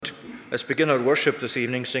Let's begin our worship this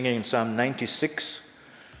evening singing Psalm 96.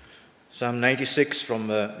 Psalm 96 from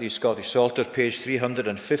the Scottish Psalter, page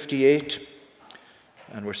 358.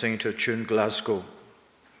 And we're singing to a tune, Glasgow.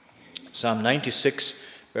 Psalm 96,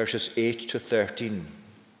 verses 8 to 13.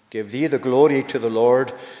 Give thee the glory to the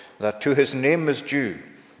Lord, that to his name is due.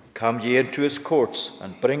 Come ye into his courts,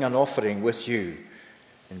 and bring an offering with you.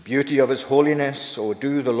 In beauty of his holiness, O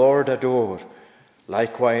do the Lord adore.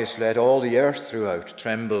 Likewise let all the earth throughout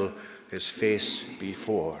tremble his face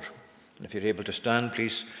before. And if you're able to stand,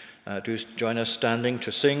 please do join us standing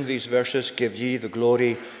to sing these verses. Give ye the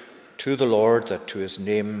glory to the Lord, that to his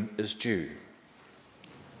name is due.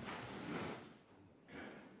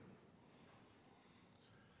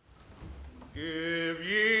 Give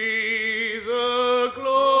ye the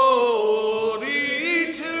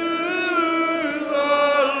glory to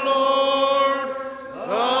the Lord,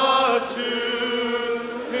 that to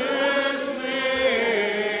his name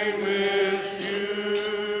is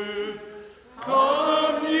due.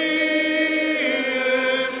 Come ye into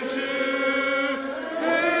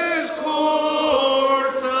his courts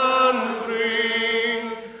and bring an offering with you. In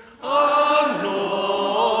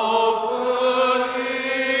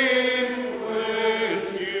beauty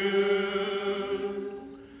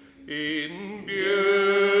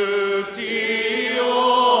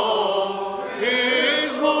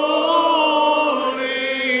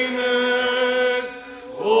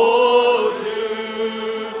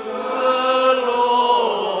of his holiness, O do the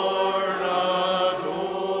Lord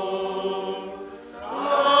adore.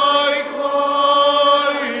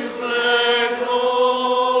 Likewise let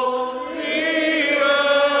all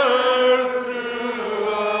the earth throughout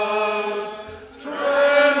tremble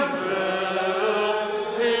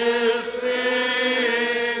his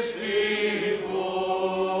face before.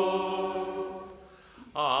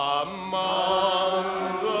 Among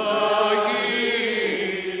the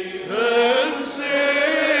heathen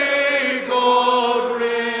say, God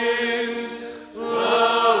reigns, the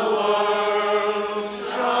world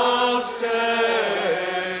shall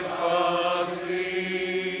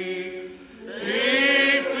steadfastly be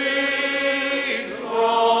fixed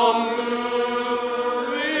from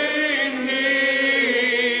moving.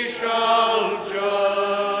 He shall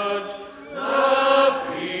judge the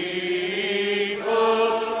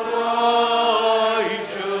people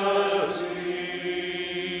righteously.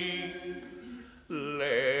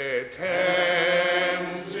 Let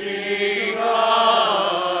heaven's be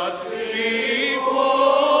God before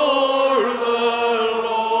the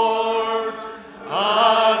Lord,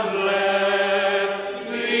 and let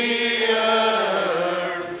the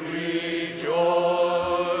earth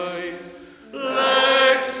rejoice.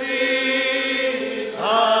 Let sea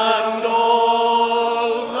and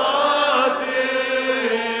all that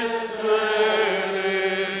is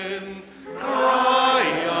therein cry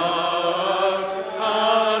out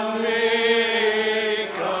and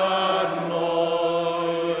make a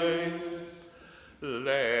noise.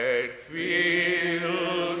 Let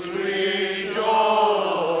fields rejoice,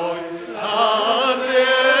 and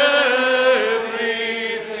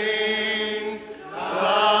everything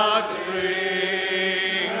that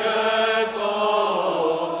springeth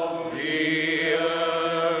of the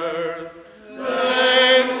earth.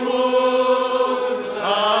 Then woods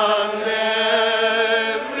and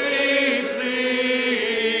every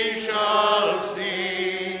tree shall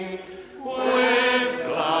sing with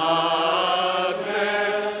gladness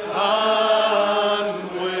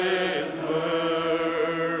and with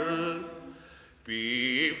mirth.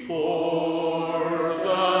 Before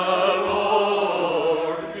the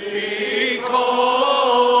Lord,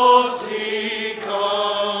 because he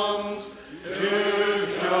comes to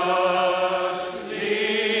judge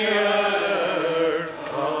the earth,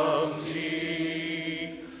 comes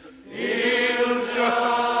he. He'll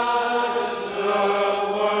judge the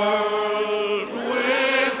world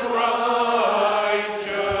with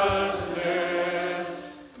righteousness,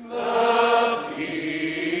 the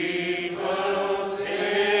people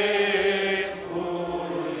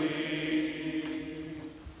faithfully.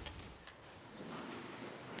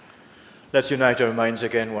 Let's unite our minds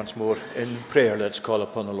again once more in prayer. Let's call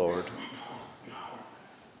upon the Lord.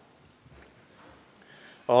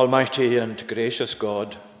 Almighty and gracious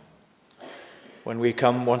God, when we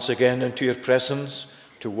come once again into your presence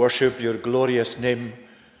to worship your glorious name,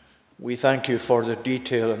 we thank you for the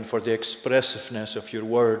detail and for the expressiveness of your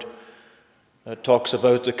word that talks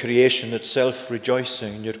about the creation itself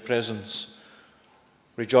rejoicing in your presence,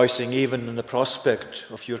 rejoicing even in the prospect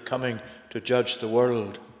of your coming to judge the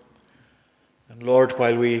world. And Lord,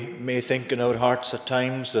 while we may think in our hearts at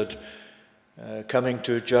times that coming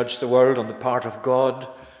to judge the world on the part of God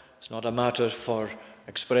is not a matter for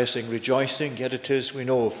expressing rejoicing, yet it is, we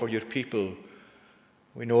know, for your people.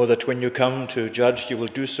 We know that when you come to judge, you will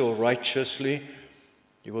do so righteously.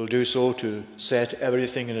 You will do so to set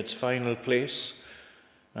everything in its final place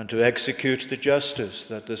and to execute the justice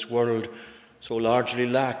that this world so largely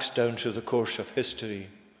lacks down to the course of history.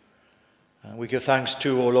 And we give thanks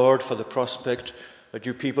too, O Lord, for the prospect that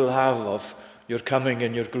you people have of your coming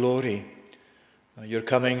in your glory. You're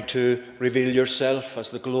coming to reveal yourself as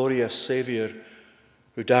the glorious Saviour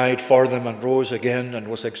who died for them and rose again and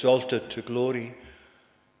was exalted to glory.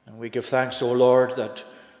 And we give thanks, O Lord, that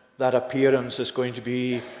that appearance is going to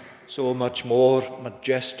be so much more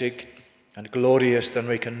majestic and glorious than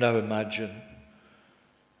we can now imagine.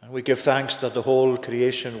 And we give thanks that the whole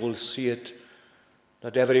creation will see it,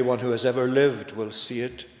 that everyone who has ever lived will see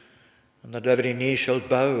it, and that every knee shall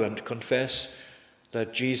bow and confess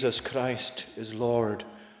that Jesus Christ is Lord,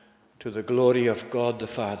 to the glory of God the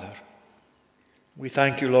Father. We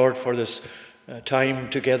thank you, Lord, for this time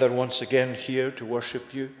together once again here to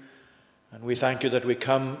worship you. And we thank you that we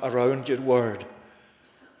come around your word.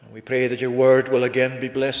 And we pray that your word will again be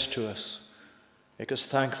blessed to us. Make us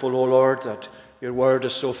thankful, O Lord, that your word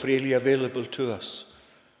is so freely available to us,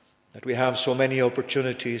 that we have so many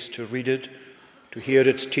opportunities to read it, to hear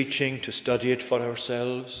its teaching, to study it for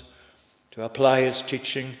ourselves, to apply its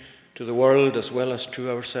teaching to the world as well as to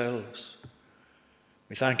ourselves.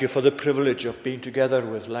 We thank you for the privilege of being together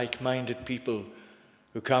with like-minded people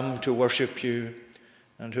who come to worship you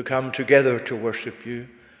and who come together to worship you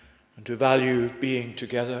and to value being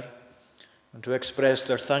together and to express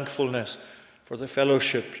their thankfulness for the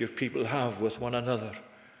fellowship your people have with one another.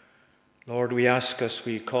 Lord, we ask as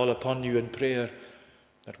we call upon you in prayer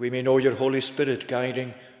that we may know your Holy Spirit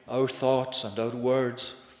guiding our thoughts and our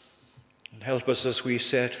words. And help us as we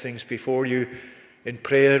set things before you in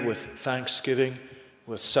prayer with thanksgiving,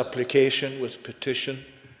 with supplication, with petition,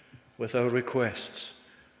 with our requests.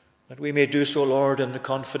 That we may do so, Lord, in the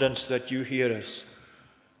confidence that you hear us,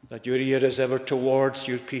 that your ear is ever towards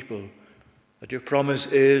your people, that your promise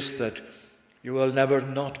is that you will never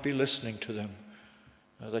not be listening to them,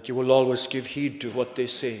 that you will always give heed to what they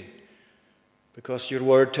say, because your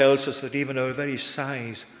word tells us that even our very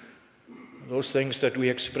sighs, those things that we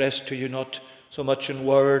express to you not so much in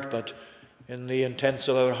word, but in the intents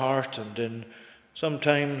of our heart and in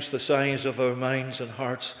sometimes the sighs of our minds and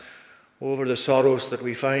hearts over the sorrows that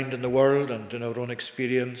we find in the world and in our own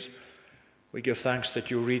experience, we give thanks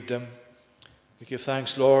that you read them. We give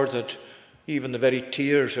thanks, Lord, that even the very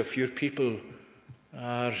tears of your people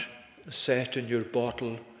are set in your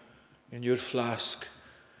bottle, in your flask.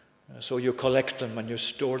 So you collect them and you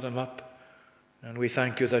store them up. And we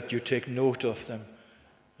thank you that you take note of them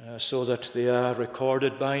so that they are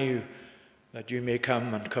recorded by you, that you may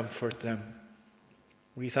come and comfort them.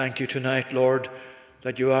 We thank you tonight, Lord,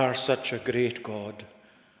 that you are such a great God,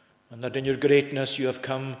 and that in your greatness you have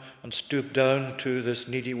come and stooped down to this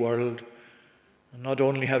needy world. And not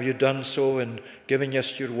only have you done so in giving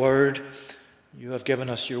us your word, you have given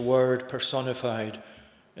us your word personified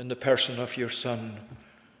in the person of your Son.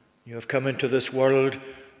 You have come into this world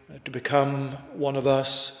to become one of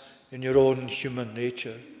us in your own human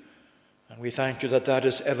nature. And we thank you that that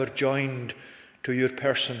is ever joined to your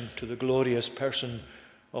person, to the glorious person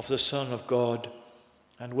of the Son of God,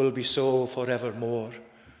 and will be so forevermore.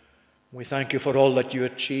 We thank you for all that you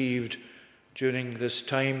achieved during this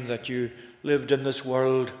time that you lived in this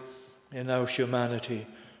world in our humanity.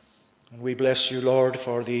 And we bless you, Lord,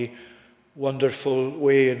 for the wonderful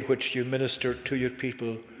way in which you ministered to your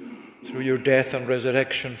people through your death and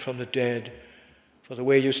resurrection from the dead, for the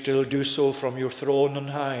way you still do so from your throne on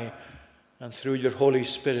high, and through your Holy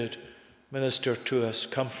Spirit minister to us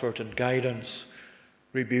comfort and guidance,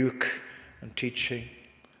 rebuke and teaching.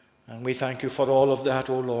 And we thank you for all of that,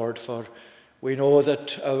 O Lord, for we know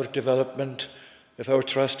that our development, if our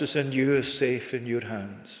trust is in you, is safe in your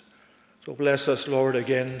hands. So bless us, Lord,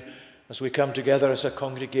 again as we come together as a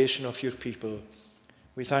congregation of your people.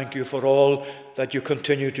 We thank you for all that you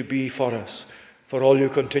continue to be for us, for all you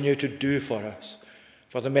continue to do for us,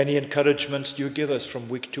 for the many encouragements you give us from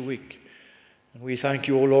week to week. And we thank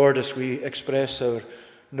you, O Lord, as we express our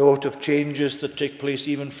note of changes that take place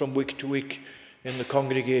even from week to week in the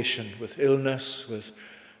congregation, with illness, with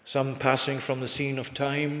some passing from the scene of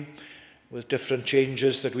time, with different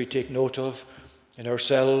changes that we take note of in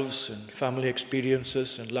ourselves and family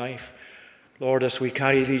experiences and life. Lord, as we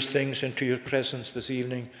carry these things into your presence this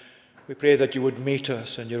evening, we pray that you would meet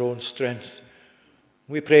us in your own strength.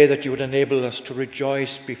 We pray that you would enable us to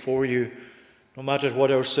rejoice before you, no matter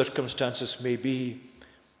what our circumstances may be.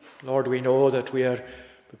 Lord, we know that we are,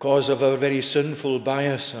 because of our very sinful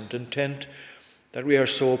bias and intent, that we are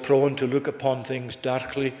so prone to look upon things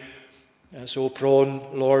darkly, so prone,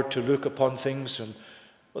 Lord, to look upon things and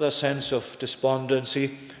with a sense of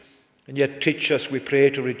despondency. And yet teach us, we pray,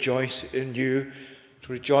 to rejoice in you,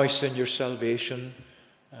 to rejoice in your salvation,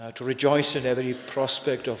 to rejoice in every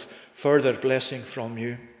prospect of further blessing from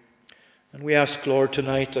you. And we ask, Lord,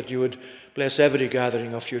 tonight that you would bless every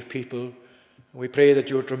gathering of your people. We pray that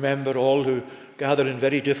you would remember all who gather in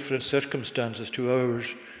very different circumstances to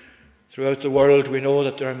ours. Throughout the world, we know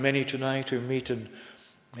that there are many tonight who meet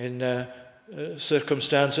in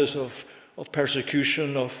circumstances of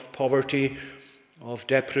persecution, of poverty, of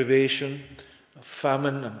deprivation, of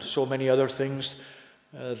famine, and so many other things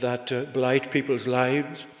that blight people's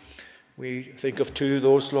lives. We think of too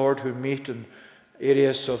those, Lord, who meet in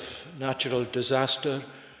areas of natural disaster,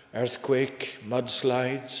 earthquake,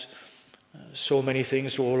 mudslides, so many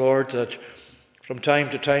things, O Lord, that from time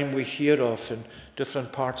to time we hear of in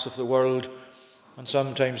different parts of the world, and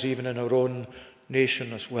sometimes even in our own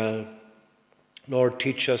nation as well. Lord,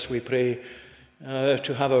 teach us, we pray,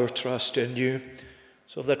 to have our trust in you,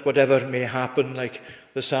 so that whatever may happen, like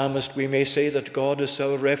the psalmist, we may say that God is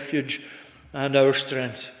our refuge and our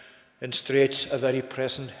strength, in straits a very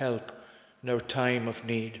present help in our time of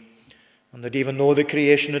need. And that even though the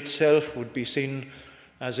creation itself would be seen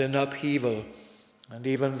as in upheaval, and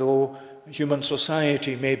even though human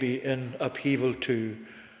society may be in upheaval too,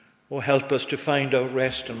 oh, help us to find our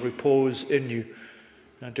rest and repose in you,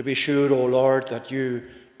 and to be sure, O Lord, that you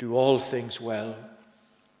do all things well.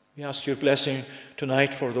 We ask your blessing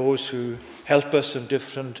tonight for those who help us in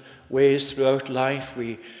different ways throughout life.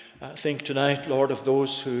 We think tonight, Lord, of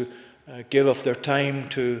those who give of their time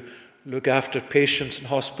to look after patients in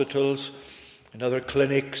hospitals and other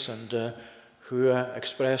clinics, and who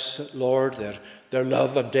express, Lord, their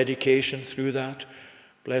love and dedication through that.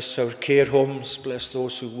 Bless our care homes, bless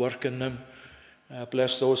those who work in them,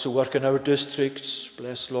 bless those who work in our districts,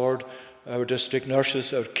 bless, Lord, our district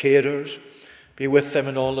nurses, our carers. Be with them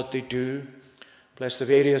in all that they do. Bless the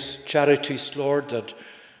various charities, Lord,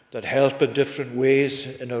 that help in different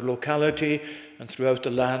ways in our locality and throughout the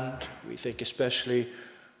land. We think especially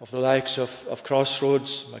of the likes of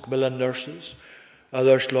Crossroads, Macmillan Nurses,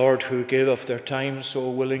 others, Lord, who give of their time so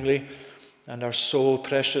willingly and are so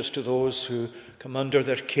precious to those who come under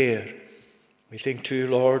their care. We think too,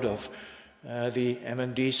 Lord, of the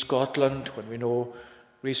MND Scotland, when we know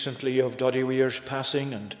recently of Doddy Weir's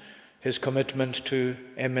passing and his commitment to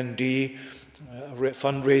MND,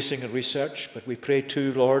 fundraising and research. But we pray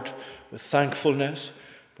too, Lord, with thankfulness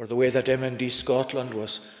for the way that MND Scotland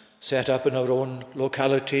was set up in our own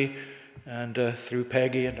locality and through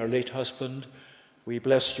Peggy and her late husband. We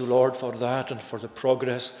bless you, Lord, for that and for the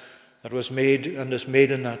progress that was made and is made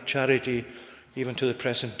in that charity even to the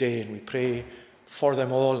present day. And we pray for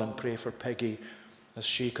them all and pray for Peggy as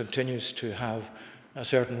she continues to have a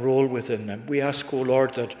certain role within them. We ask, O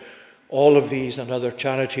Lord, that all of these and other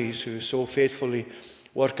charities who so faithfully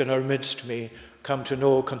work in our midst may come to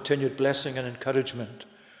know continued blessing and encouragement.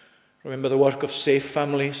 Remember the work of Safe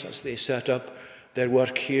Families as they set up their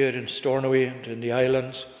work here in Stornoway and in the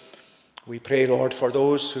islands. We pray, Lord, for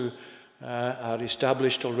those who are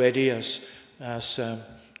established already as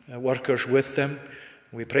workers with them.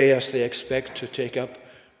 We pray as they expect to take up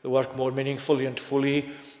the work more meaningfully and fully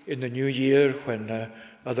in the new year when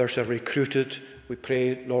others are recruited. We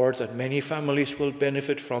pray, Lord, that many families will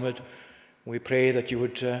benefit from it. We pray that you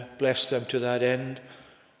would bless them to that end.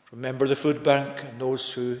 Remember the food bank and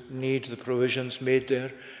those who need the provisions made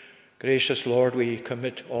there. Gracious Lord, we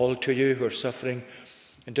commit all to you who are suffering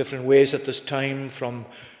in different ways at this time, from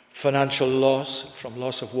financial loss, from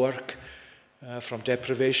loss of work, from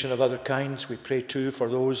deprivation of other kinds. We pray too for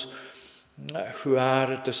those who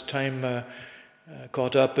are at this time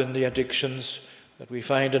caught up in the addictions that we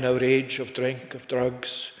find in our age of drink, of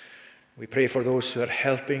drugs. We pray for those who are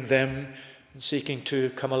helping them and seeking to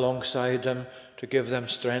come alongside them to give them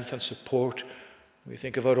strength and support. We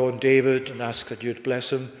think of our own David and ask that you'd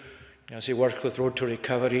bless him as he worked with Road to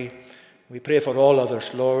Recovery. We pray for all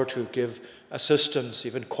others, Lord, who give assistance,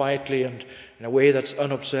 even quietly and in a way that's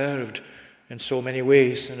unobserved in so many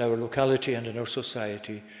ways in our locality and in our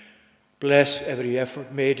society. Bless every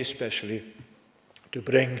effort made, especially to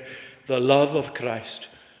bring the love of Christ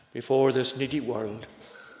before this needy world.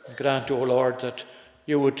 And grant, O Lord, that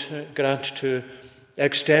you would grant to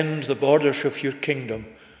extend the borders of your kingdom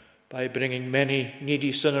by bringing many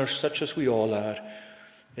needy sinners, such as we all are,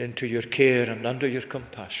 into your care and under your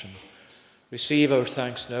compassion. Receive our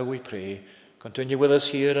thanks now, we pray. Continue with us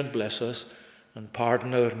here and bless us and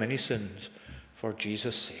pardon our many sins for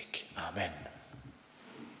Jesus' sake. Amen.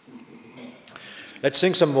 Let's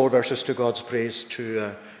sing some more verses to God's praise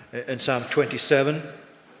in Psalm 27.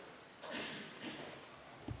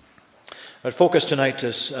 Our focus tonight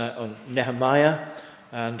is on Nehemiah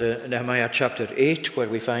and Nehemiah chapter 8, where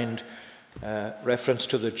we find reference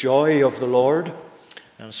to the joy of the Lord.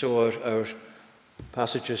 And so our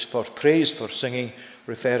passages for praise, for singing,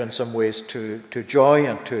 refer in some ways to joy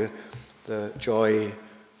and to the joy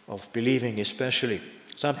of believing especially.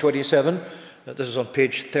 Psalm 27, this is on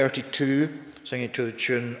page 32, singing to the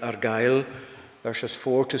tune Argyle, verses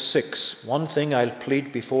 4 to 6. One thing I'll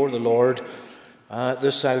plead before the Lord,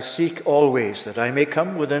 this I'll seek always, that I may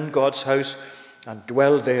come within God's house and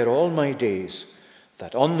dwell there all my days,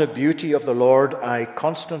 that on the beauty of the Lord I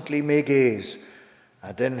constantly may gaze,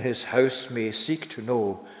 and in his house may seek to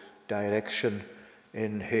know direction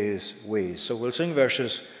in his ways. So we'll sing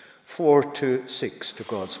verses 4 to 6 to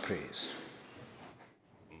God's praise.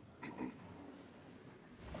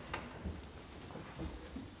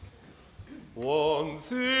 One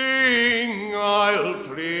thing I'll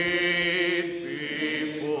plead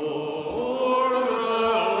before the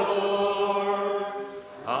Lord,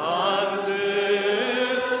 and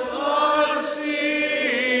this I'll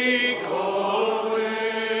seek always,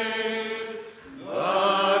 that I may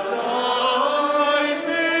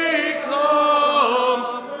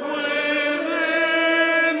come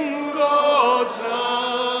within God's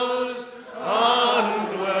house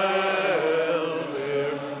and dwell there all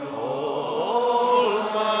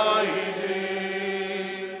my days, that on the beauty of the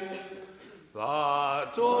Lord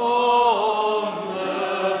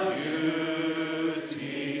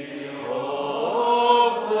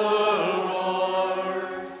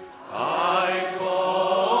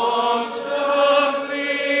I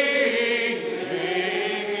constantly may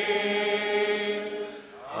gaze,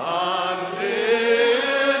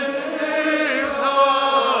 and in his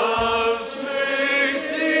house may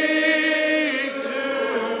seek to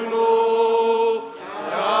know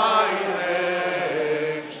direction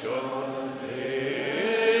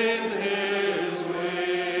in his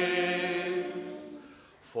way.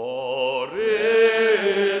 For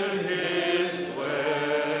in his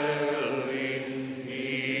dwelling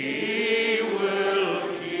he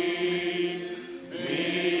will keep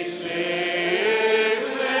me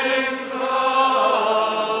safe in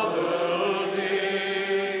troubled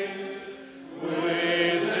days.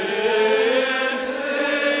 Within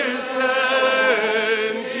his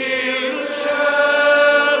tent he'll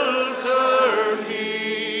shelter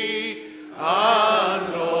me,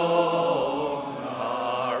 and on a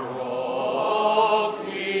rock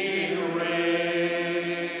me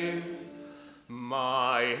raise.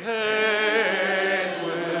 My head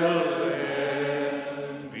will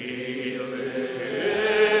then be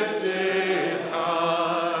lifted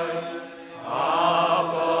high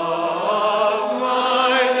above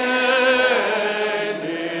mine enemies,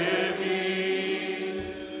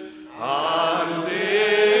 and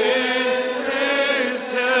in his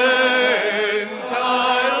tent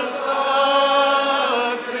I'll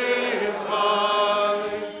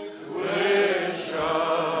sacrifice with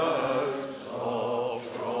shouts of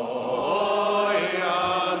joy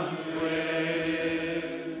and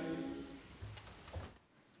praise.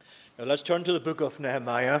 Now let's turn to the book of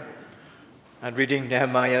Nehemiah and reading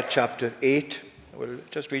Nehemiah chapter 8. We'll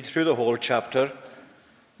just read through the whole chapter.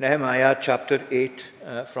 Nehemiah chapter 8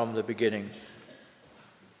 from the beginning.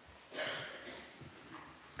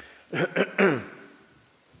 And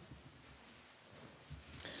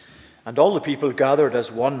all the people gathered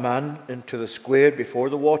as one man into the square before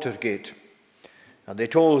the water gate. And they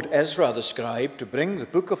told Ezra the scribe to bring the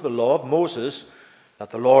book of the law of Moses that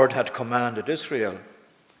the Lord had commanded Israel.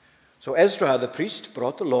 So Ezra the priest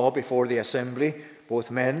brought the law before the assembly, both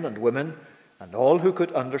men and women, and all who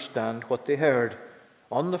could understand what they heard,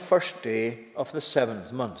 on the first day of the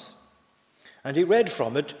 7th month. And he read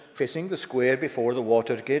from it, facing the square before the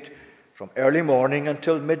water gate, from early morning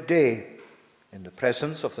until midday, in the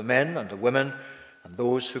presence of the men and the women and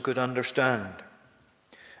those who could understand.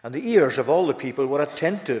 And the ears of all the people were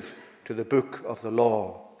attentive to the book of the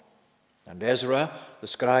law. And Ezra the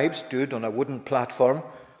scribe stood on a wooden platform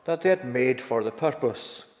that they had made for the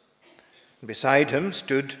purpose. And beside him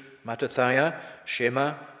stood Mattithiah,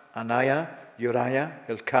 Shema, Ananiah, Uriah,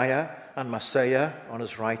 Hilkiah, and Maaseiah on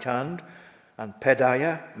his right hand, and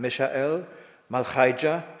Pedaiah, Mishael,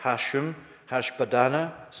 Malchijah, Hashum,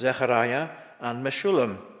 Hashbaddanah, Zechariah, and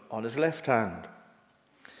Meshullam on his left hand.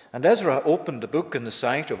 And Ezra opened the book in the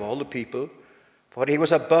sight of all the people, for he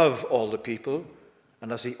was above all the people,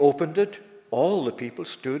 and as he opened it, all the people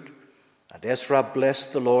stood. And Ezra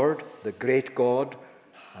blessed the Lord, the great God,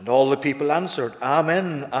 and all the people answered,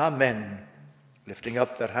 Amen, Amen, lifting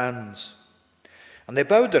up their hands. And they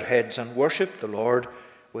bowed their heads and worshipped the Lord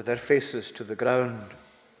with their faces to the ground.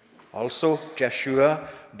 Also Jeshua,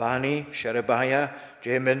 Bani, Sherebiah,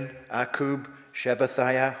 Jamin, Akub,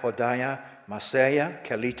 Shebathiah, Hodiah, Maaseiah,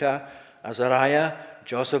 Kelita, Azariah,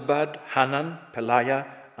 Jozabad, Hanan, Peliah,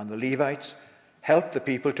 and the Levites helped the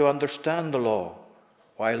people to understand the law,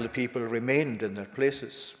 while the people remained in their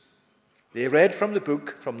places. They read from the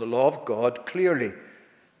book, from the law of God, clearly,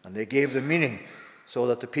 and they gave the meaning so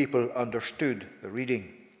that the people understood the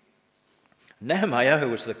reading. Nehemiah, who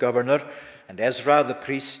was the governor, and Ezra the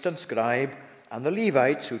priest and scribe, and the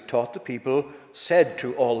Levites who taught the people, said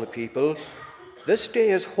to all the people, "This day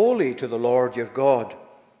is holy to the Lord your God.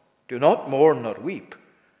 Do not mourn nor weep."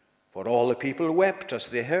 For all the people wept as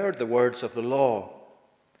they heard the words of the law.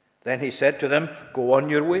 Then he said to them, "Go on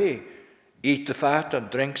your way, eat the fat and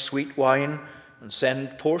drink sweet wine, and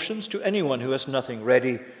send portions to anyone who has nothing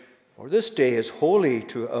ready. For this day is holy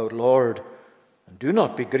to our Lord. And do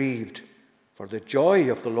not be grieved, for the joy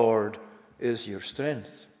of the Lord is your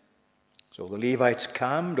strength." So the Levites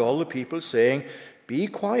calmed all the people, saying, "Be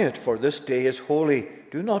quiet, for this day is holy.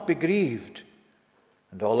 Do not be grieved."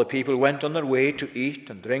 And all the people went on their way to eat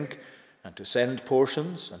and drink, and to send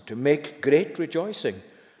portions, and to make great rejoicing,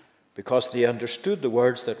 because they understood the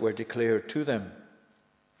words that were declared to them.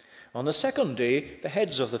 On the second day, the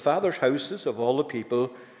heads of the fathers' houses of all the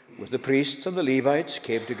people, with the priests and the Levites,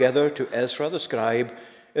 came together to Ezra the scribe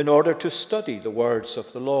in order to study the words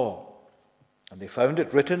of the law. And they found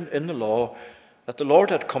it written in the law that the Lord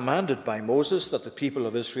had commanded by Moses that the people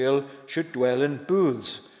of Israel should dwell in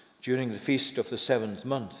booths during the feast of the 7th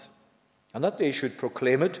month, and that they should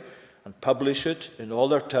proclaim it and publish it in all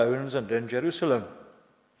their towns and in Jerusalem.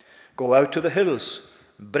 "Go out to the hills,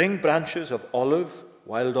 bring branches of olive,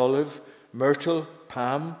 wild olive, myrtle,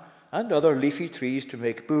 palm, and other leafy trees to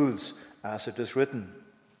make booths, as it is written."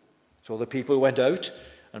 So the people went out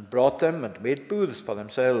and brought them and made booths for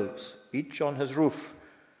themselves, each on his roof,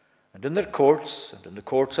 and in their courts, and in the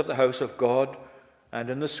courts of the house of God, and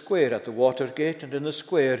in the square at the water gate, and in the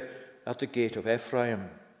square at the gate of Ephraim.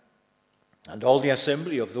 And all the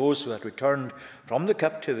assembly of those who had returned from the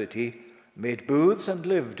captivity made booths and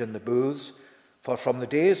lived in the booths, for from the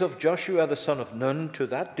days of Joshua the son of Nun to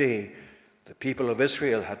that day the people of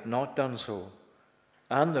Israel had not done so.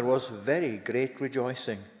 And there was very great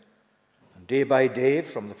rejoicing. And day by day,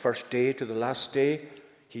 from the first day to the last day,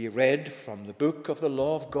 he read from the book of the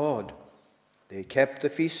law of God. They kept the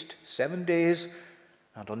feast 7 days,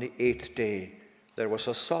 and on the 8th day there was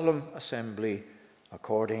a solemn assembly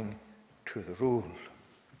according to the rule.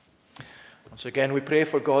 Once again, we pray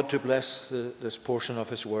for God to bless this portion of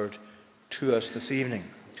his word to us this evening.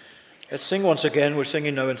 Let's sing once again. We're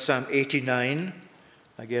singing now in Psalm 89.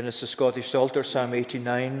 Again, it's the Scottish Psalter, Psalm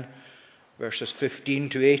 89, verses 15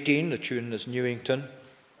 to 18. The tune is Newington.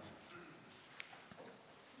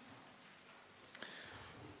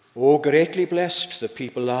 "O greatly blessed the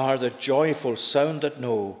people are, the joyful sound that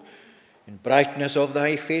know. In brightness of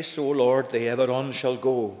thy face, O Lord, they ever on shall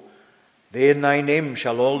go. They in thy name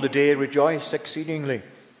shall all the day rejoice exceedingly,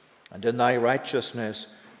 and in thy righteousness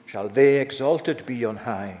shall they exalted be on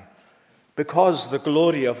high. Because the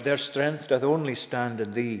glory of their strength doth only stand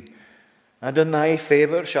in thee, and in thy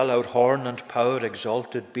favour shall our horn and power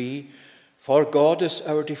exalted be. For God is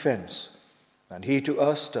our defence, and he to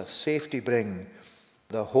us doth safety bring.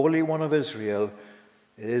 The Holy One of Israel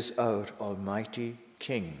is our Almighty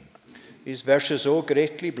King." These verses, "O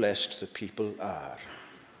greatly blessed the people are."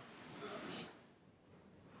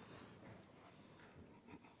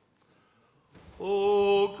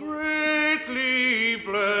 O greatly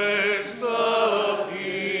blessed the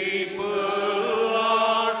people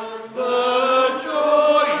are, the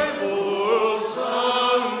joyful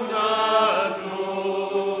sound that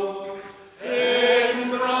know. In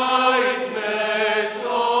brightness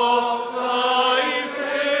of thy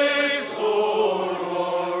face, O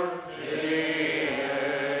Lord, they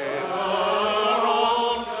ever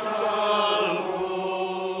on shall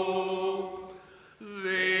go.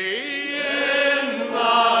 They in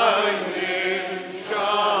thy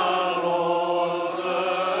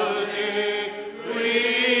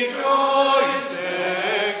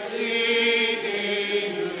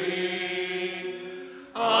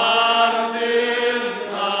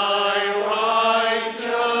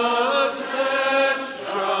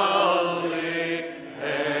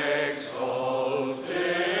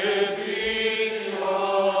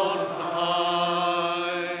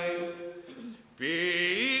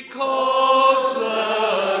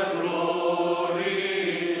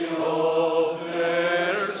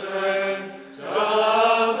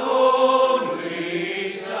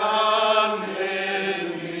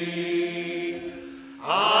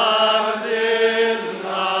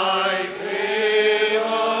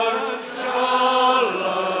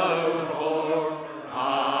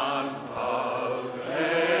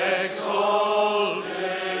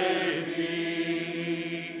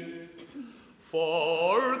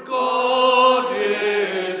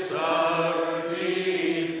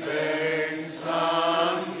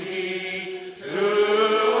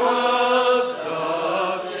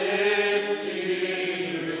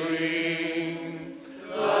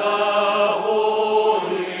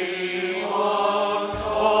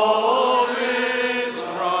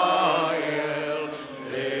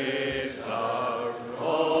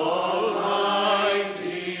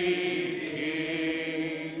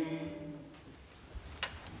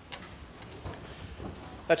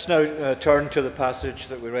Let's now turn to the passage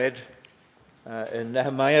that we read in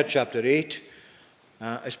Nehemiah chapter 8,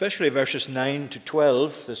 especially verses 9 to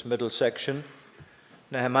 12, this middle section.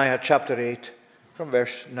 Nehemiah chapter 8, from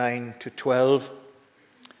verse 9 to 12,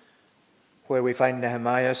 where we find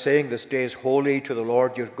Nehemiah saying, "This day is holy to the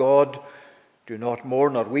Lord your God. Do not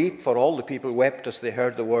mourn nor weep," for all the people wept as they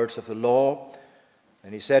heard the words of the law.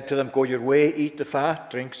 And he said to them, "Go your way, eat the fat,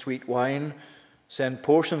 drink sweet wine. Send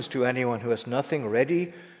portions to anyone who has nothing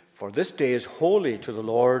ready, for this day is holy to the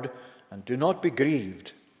Lord, and do not be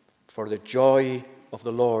grieved, for the joy of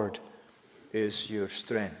the Lord is your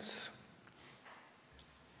strength."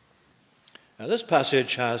 Now, this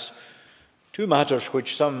passage has two matters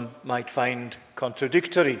which some might find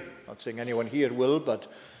contradictory. Not saying anyone here will,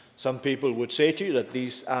 but some people would say to you that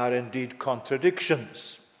these are indeed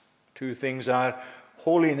contradictions. Two things are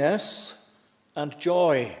holiness and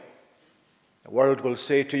joy. The world will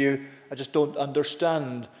say to you, "I just don't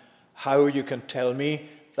understand how you can tell me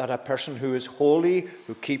that a person who is holy,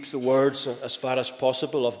 who keeps the words as far as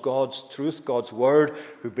possible of God's truth, God's word,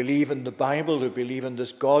 who believe in the Bible, who believe in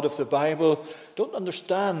this God of the Bible, don't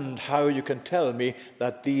understand how you can tell me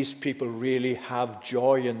that these people really have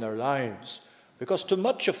joy in their lives." Because to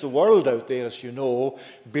much of the world out there, as you know,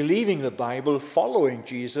 believing the Bible, following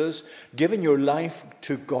Jesus, giving your life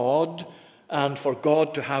to God, and for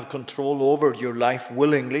God to have control over your life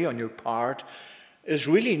willingly on your part, is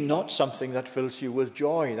really not something that fills you with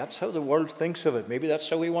joy. That's how the world thinks of it. Maybe that's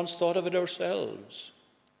how we once thought of it ourselves.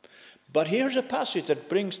 But here's a passage that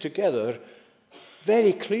brings together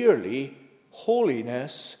very clearly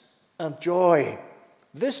holiness and joy.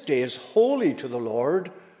 This day is holy to the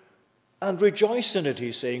Lord, and rejoice in it,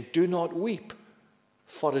 he's saying. Do not weep,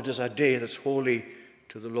 for it is a day that's holy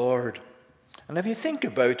to the Lord. And if you think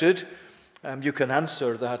about it, you can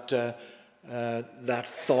answer that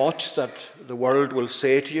thought that the world will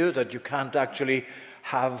say to you, that you can't actually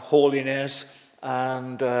have holiness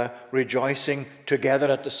and rejoicing together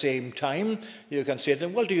at the same time. You can say to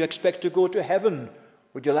them, "Well, do you expect to go to heaven?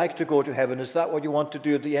 Would you like to go to heaven? Is that what you want to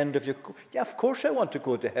do at the end of your..." "Yeah, of course I want to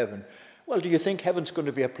go to heaven." "Well, do you think heaven's going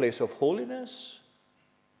to be a place of holiness?"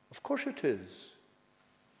 "Of course it is."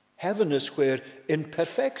 Heaven is where in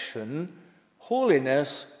perfection,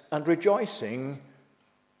 holiness and rejoicing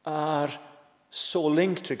are so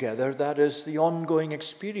linked together. That is the ongoing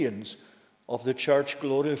experience of the church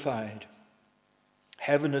glorified.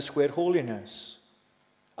 Heaven is where holiness,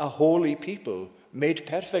 a holy people made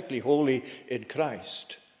perfectly holy in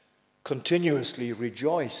Christ, continuously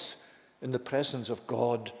rejoice in the presence of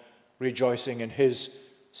God, rejoicing in his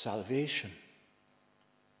salvation.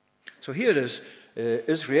 So here is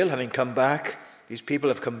Israel having come back. These people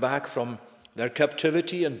have come back from their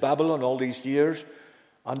captivity in Babylon all these years,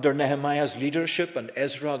 under Nehemiah's leadership, and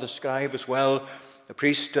Ezra the scribe as well, the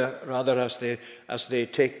priest, as they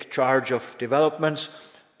take charge of developments.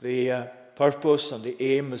 The purpose and the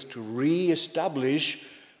aim is to re-establish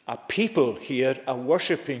a people here, a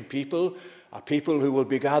worshipping people, a people who will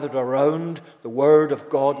be gathered around the word of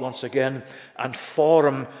God once again, and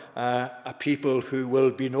form a people who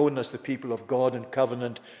will be known as the people of God in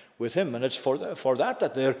covenant with him. And it's for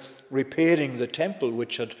that they're repairing the temple,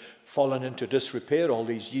 which had fallen into disrepair all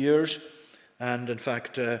these years. And in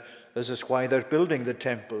fact, this is why they're building the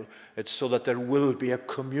temple. It's so that there will be a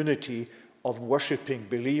community of worshipping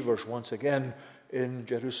believers once again in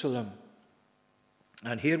Jerusalem.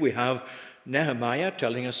 And here we have Nehemiah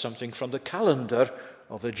telling us something from the calendar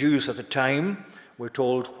of the Jews at the time. We're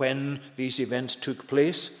told when these events took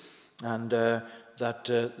place, and that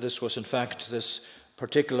this was in fact this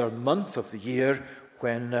particular month of the year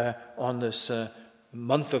when on this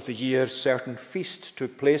month of the year certain feasts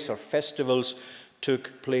took place, or festivals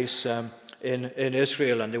took place in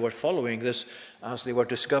Israel, and they were following this as they were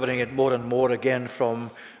discovering it more and more again from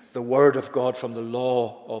the Word of God, from the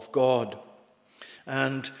law of God.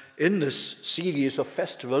 And in this series of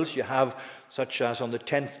festivals you have, such as on the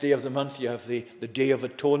 10th day of the month, you have the Day of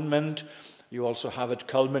Atonement. You also have it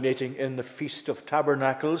culminating in the Feast of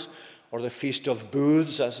Tabernacles, or the Feast of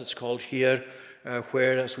Booths, as it's called here,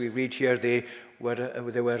 where, as we read here, they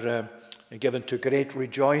were given to great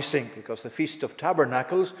rejoicing, because the Feast of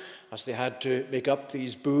Tabernacles, as they had to make up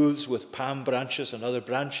these booths with palm branches and other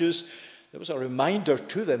branches, there was a reminder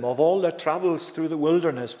to them of all their travels through the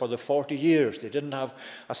wilderness for the 40 years. They didn't have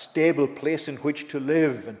a stable place in which to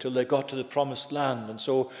live until they got to the Promised Land. And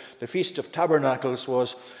so the Feast of Tabernacles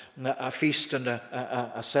was a feast and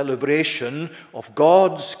a celebration of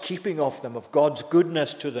God's keeping of them, of God's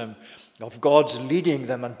goodness to them, of God's leading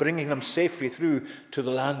them and bringing them safely through to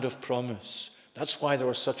the land of promise. That's why there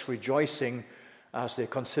was such rejoicing as they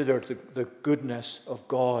considered the goodness of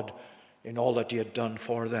God in all that he had done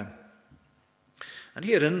for them. And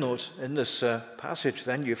here in this passage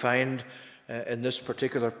then you find in this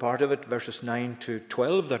particular part of it, verses 9 to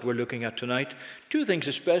 12 that we're looking at tonight, two things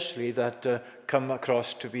especially that come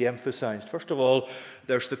across to be emphasized. First of all,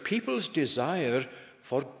 there's the people's desire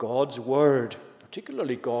for God's word,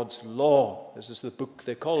 particularly God's law. This is the book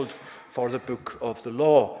they called for the book of the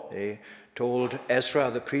law. They told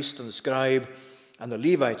Ezra, the priest and the scribe, and the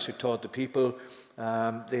Levites who taught the people,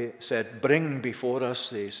 they said, bring before us,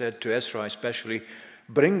 they said to Ezra especially,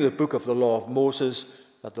 bring the book of the law of Moses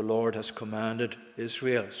that the Lord has commanded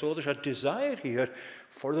Israel. So there's a desire here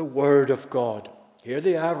for the word of God. Here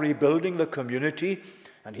they are rebuilding the community,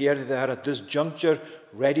 and here they are at this juncture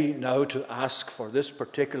ready now to ask for on this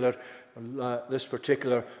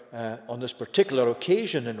particular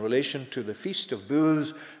occasion in relation to the Feast of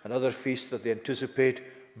Booths and other feasts that they anticipate,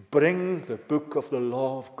 bring the book of the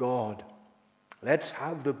law of God. Let's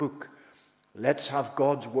have the book. Let's have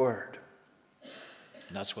God's word.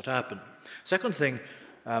 And that's what happened. Second thing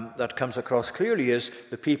that comes across clearly is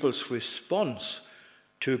the people's response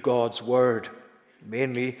to God's word.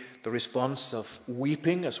 Mainly the response of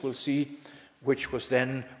weeping, as we'll see, which was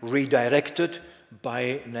then redirected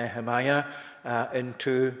by Nehemiah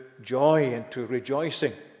into joy, into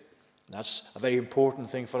rejoicing. That's a very important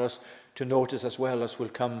thing for us to notice as well, as we'll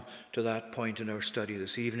come to that point in our study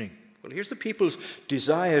this evening. Well, here's the people's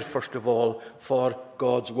desire, first of all, for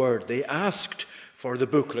God's word. They asked for the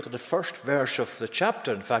book. Look at the first verse of the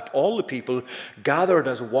chapter. In fact, all the people gathered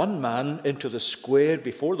as one man into the square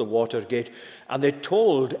before the water gate, and they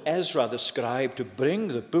told Ezra the scribe to bring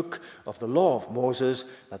the book of the law of Moses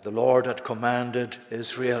that the Lord had commanded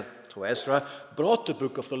Israel. So Ezra brought the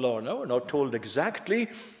book of the law. Now, we're not told exactly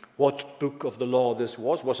what book of the law this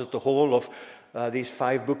was. Was it the whole of these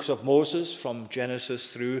 5 books of Moses, from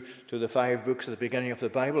Genesis through to the 5 books at the beginning of the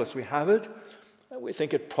Bible as we have it? We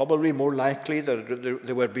think it probably more likely that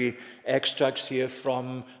there would be extracts here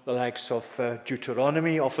from the likes of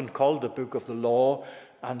Deuteronomy, often called the book of the law,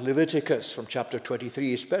 and Leviticus from chapter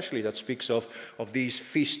 23, especially, that speaks of these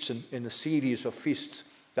feasts in the series of feasts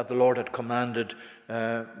that the Lord had commanded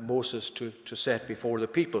Moses to set before the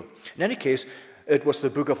people. In any case, it was the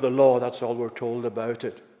book of the law. That's all we're told about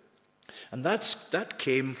it. And that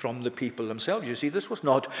came from the people themselves. You see, this was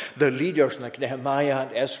not the leaders like Nehemiah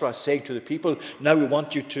and Ezra saying to the people, now we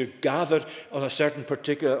want you to gather on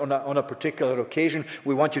a particular occasion.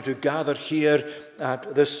 We want you to gather here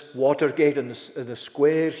at this Watergate in the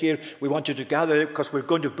square here. We want you to gather because we're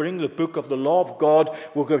going to bring the book of the law of God.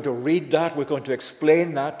 We're going to read that. We're going to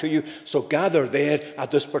explain that to you. So gather there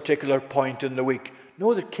at this particular point in the week.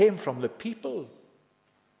 No, that came from the people.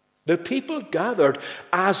 The people gathered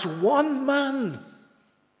as one man.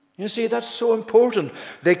 You see, that's so important.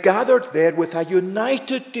 They gathered there with a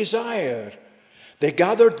united desire. They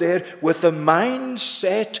gathered there with the mind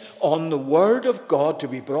set on the word of God to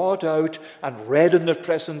be brought out and read in their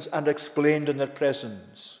presence and explained in their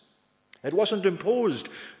presence. It wasn't imposed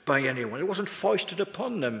by anyone. It wasn't foisted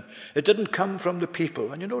upon them. It didn't come from the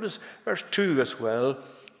people. And you notice verse 2 as well,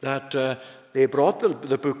 that they brought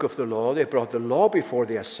the book of the law. They brought the law before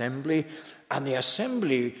the assembly, and the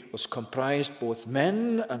assembly was comprised both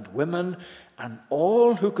men and women and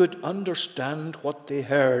all who could understand what they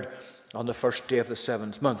heard on the first day of the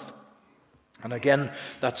 7th month. And again,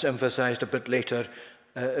 that's emphasized a bit later.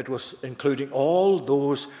 It was including all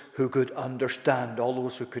those who could understand, all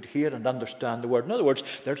those who could hear and understand the word. In other words,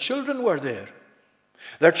 their children were there.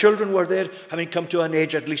 Their children were there, having come to an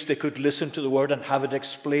age at least they could listen to the word and have it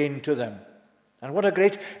explained to them. And what a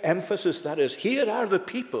great emphasis that is. Here are the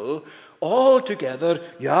people all together,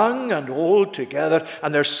 young and old together,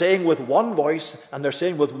 and they're saying with one voice and they're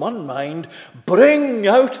saying with one mind, bring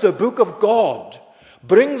out the book of God.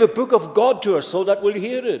 Bring the book of God to us so that we'll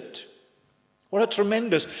hear it. What a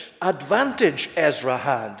tremendous advantage Ezra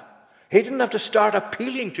had. He didn't have to start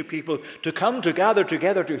appealing to people to come to gather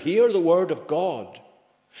together to hear the word of God.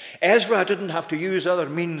 Ezra didn't have to use other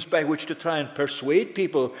means by which to try and persuade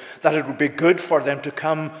people that it would be good for them to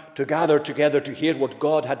come to gather together to hear what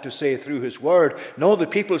God had to say through his word. No, the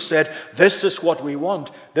people said, this is what we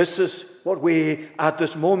want. This is what we at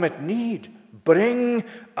this moment need. Bring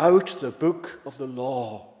out the book of the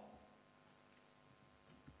law.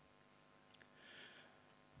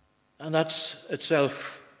 And that's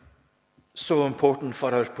itself so important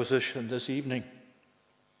for our position this evening.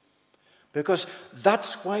 Because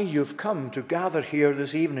that's why you've come to gather here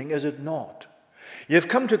this evening, is it not? You've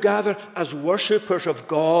come to gather as worshippers of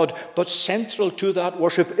God, but central to that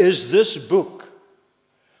worship is this book.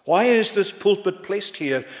 Why is this pulpit placed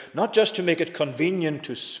here? Not just to make it convenient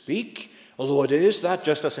to speak, although it is that,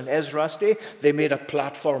 just as in Ezra's day, they made a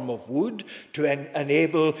platform of wood to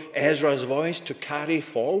enable Ezra's voice to carry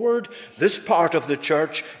forward. This part of the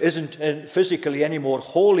church isn't physically any more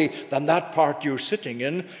holy than that part you're sitting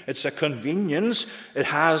in. It's a convenience. It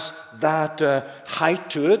has that height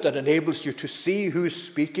to it that enables you to see who's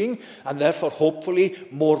speaking and therefore hopefully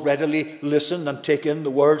more readily listen and take in the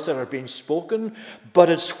words that are being spoken. But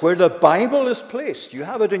it's where the Bible is placed. You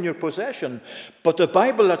have it in your possession. But the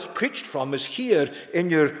Bible that's preached from is here in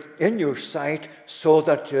your sight, so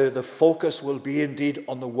that the focus will be indeed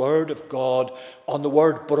on the Word of God, on the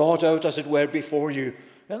Word brought out, as it were, before you.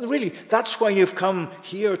 And really, that's why you've come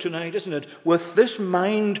here tonight, isn't it? With this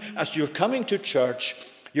mind, as you're coming to church,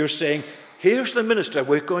 you're saying, here's the minister.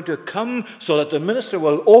 We're going to come so that the minister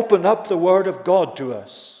will open up the Word of God to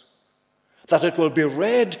us, that it will be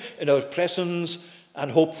read in our presence, and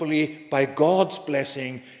hopefully, by God's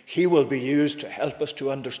blessing, he will be used to help us to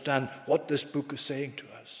understand what this book is saying to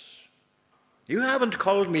us. You haven't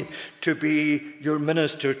called me to be your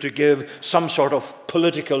minister to give some sort of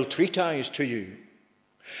political treatise to you.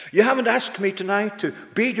 You haven't asked me tonight to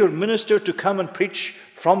be your minister to come and preach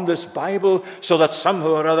from this Bible so that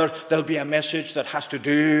somehow or other there'll be a message that has to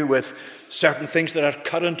do with certain things that are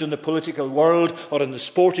current in the political world or in the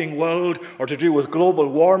sporting world, or to do with global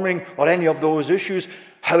warming or any of those issues,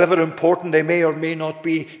 however important they may or may not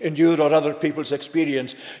be in your or other people's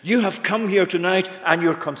experience. You have come here tonight and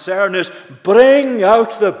your concern is bring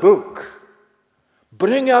out the book.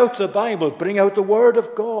 Bring out the Bible. Bring out the Word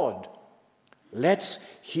of God. Let's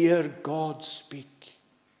hear God speak.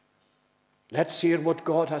 Let's hear what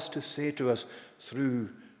God has to say to us through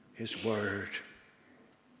his Word.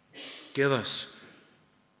 Give us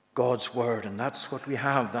God's Word, and that's what we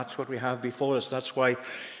have. That's what we have before us. That's why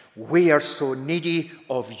we are so needy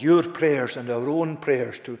of your prayers and our own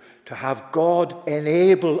prayers to have God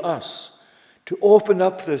enable us to open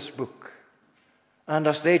up this book. And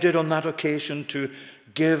as they did on that occasion, to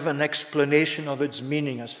give an explanation of its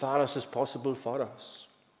meaning as far as is possible for us.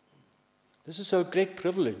 This is our great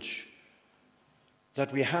privilege,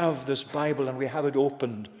 that we have this Bible and we have it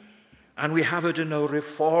opened, and we have it in our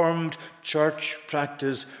Reformed church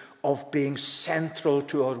practice of being central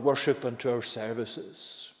to our worship and to our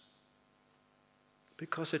services.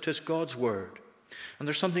 Because it is God's Word. And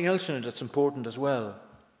there's something else in it that's important as well.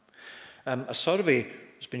 A survey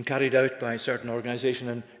has been carried out by a certain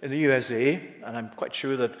organization in the USA, and I'm quite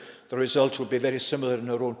sure that the results will be very similar in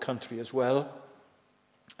our own country as well.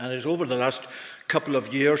 And it's over the last couple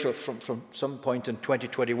of years, or from some point in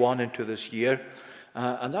 2021 into this year,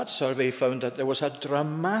 and that survey found that there was a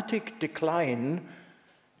dramatic decline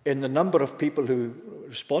in the number of people who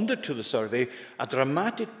responded to the survey, a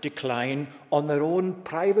dramatic decline on their own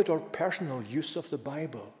private or personal use of the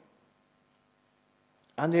Bible.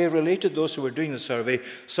 And they related, those who were doing the survey,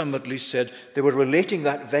 some at least said they were relating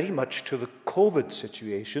that very much to the COVID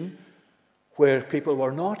situation, where people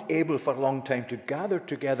were not able for a long time to gather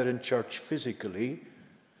together in church physically,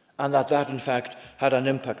 and that in fact had an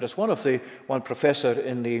impact. As one professor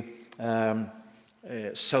in the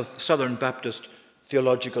Southern Baptist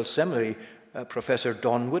Theological Seminary, Professor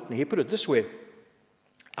Don Whitney, he put it this way: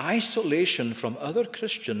 isolation from other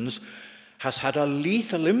Christians has had a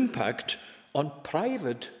lethal impact on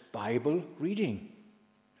private Bible reading.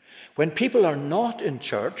 When people are not in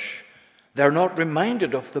church, they're not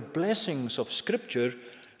reminded of the blessings of Scripture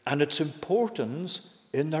and its importance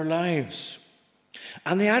in their lives.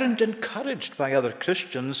 And they aren't encouraged by other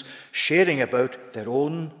Christians sharing about their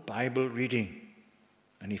own Bible reading.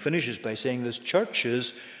 And he finishes by saying this: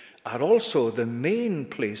 churches are also the main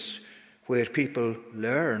place where people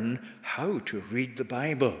learn how to read the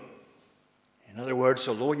Bible. In other words,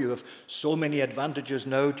 although you have so many advantages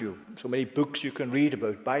now, so many books you can read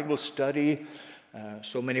about Bible study,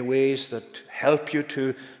 so many ways that help you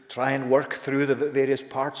to try and work through the various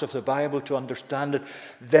parts of the Bible to understand it,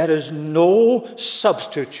 there is no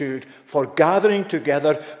substitute for gathering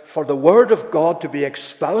together for the Word of God to be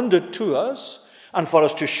expounded to us and for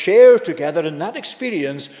us to share together in that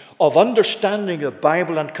experience of understanding the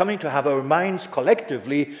Bible and coming to have our minds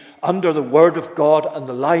collectively under the Word of God and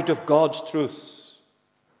the light of God's truth.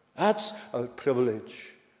 That's our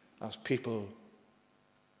privilege as people,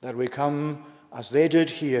 that we come as they did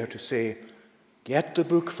here to say, get the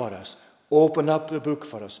book for us, open up the book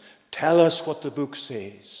for us, tell us what the book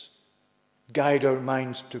says, guide our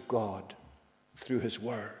minds to God through his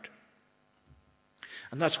Word.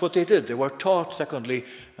 And that's what they did. They were taught, secondly,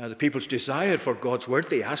 the people's desire for God's word.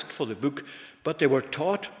 They asked for the book, but they were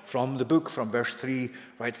taught from the book, from verse 3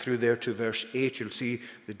 right through there to verse 8. You'll see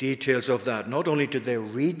the details of that. Not only did they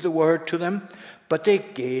read the word to them, but they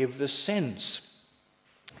gave the sense.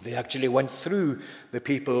 They actually went through the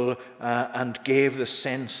people and gave the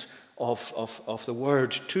sense of the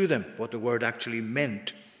word to them, what the word actually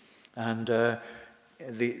meant. And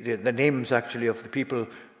the names actually of the people,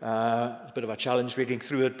 a bit of a challenge reading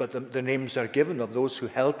through it, but the names are given of those who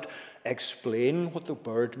helped explain what the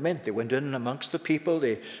word meant. They went in amongst the people,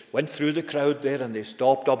 they went through the crowd there, and they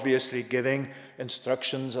stopped obviously giving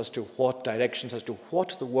instructions as to what directions, as to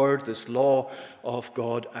what the word, this law of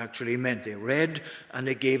God actually meant. They read and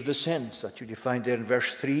they gave the sense that you find there in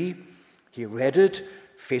verse 3. He read it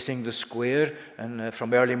facing the square and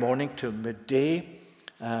from early morning to midday.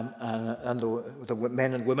 And the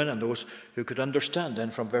men and women and those who could understand. Then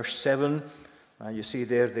from verse 7, you see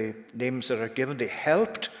there the names that are given. They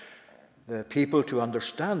helped the people to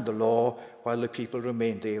understand the law while the people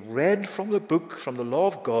remained. They read from the book, from the law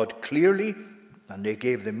of God clearly, and they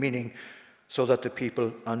gave the meaning so that the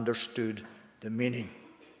people understood the meaning.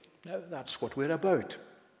 Now, that's what we're about.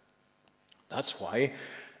 That's why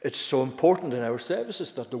it's so important in our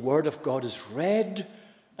services that the Word of God is read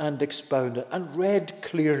and expounded and read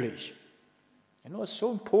clearly. You know, it's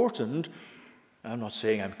so important. I'm not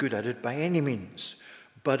saying I'm good at it by any means,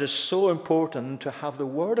 but it's so important to have the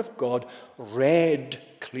Word of God read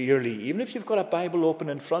clearly. Even if you've got a Bible open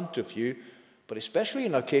in front of you, but especially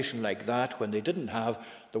in an occasion like that when they didn't have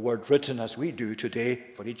the Word written as we do today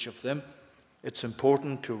for each of them, it's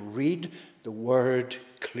important to read the Word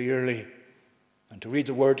clearly. And to read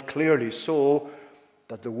the Word clearly so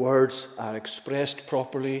that the words are expressed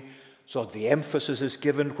properly, so that the emphasis is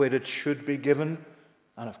given where it should be given.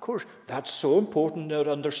 And of course, that's so important in our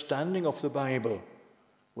understanding of the Bible.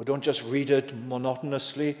 We don't just read it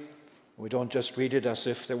monotonously. We don't just read it as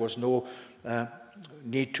if there was no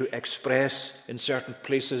need to express in certain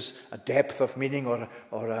places a depth of meaning or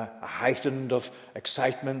a heightened of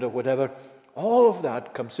excitement or whatever. All of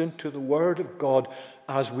that comes into the Word of God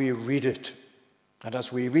as we read it. And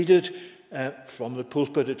as we read it from the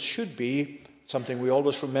pulpit, it should be something we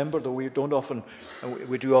always remember, though we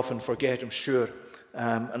do often forget, I'm sure.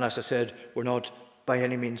 And as I said, we're not by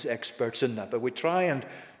any means experts in that, but we try and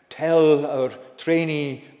tell our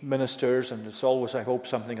trainee ministers, and it's always, I hope,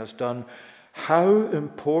 something that's done, how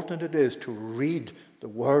important it is to read the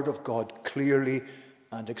Word of God clearly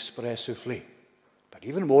and expressively. But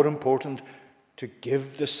even more important, to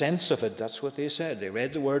give the sense of it. That's what they said. They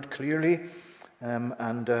read the Word clearly,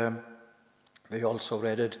 and they also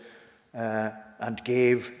read it and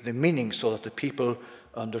gave the meaning so that the people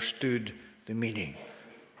understood the meaning.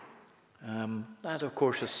 That, of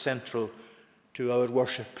course, is central to our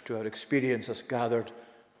worship, to our experience as gathered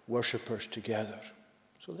worshippers together.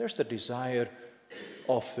 So there's the desire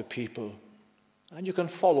of the people. And you can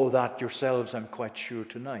follow that yourselves, I'm quite sure,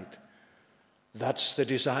 tonight. That's the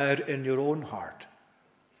desire in your own heart.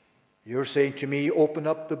 You're saying to me, open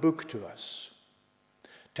up the book to us.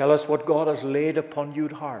 Tell us what God has laid upon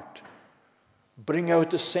your heart. Bring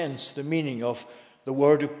out the sense, the meaning of the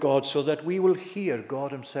Word of God so that we will hear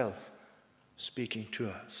God Himself speaking to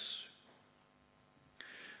us.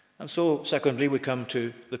 And so, secondly, we come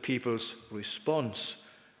to the people's response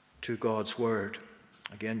to God's Word.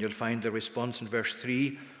 Again, you'll find the response in verse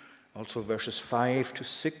 3, also verses 5 to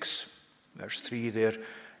 6. Verse 3 there,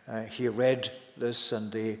 he read this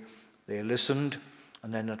and they listened.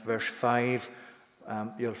 And then at verse 5,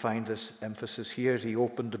 you'll find this emphasis here. He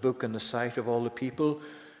opened the book in the sight of all the people,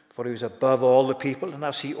 for he was above all the people. And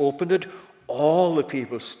as he opened it, all the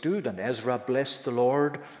people stood, and Ezra blessed the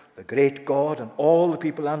Lord, the great God, and all the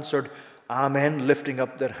people answered, Amen, lifting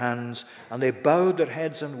up their hands. And they bowed their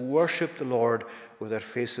heads and worshipped the Lord with their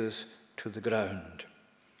faces to the ground.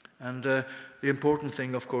 And the important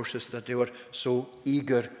thing, of course, is that they were so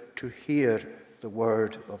eager to hear the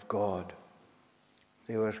word of God.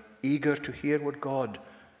 They were eager to hear what God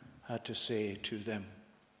had to say to them.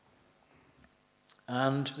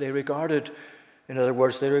 And they regarded, in other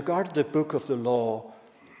words, they regarded the book of the law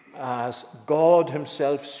as God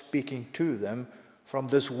Himself speaking to them from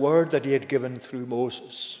this word that He had given through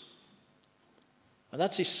Moses. And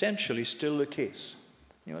that's essentially still the case.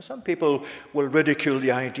 You know, some people will ridicule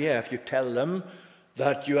the idea if you tell them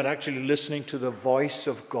that you are actually listening to the voice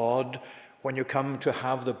of God when you come to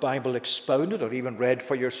have the Bible expounded or even read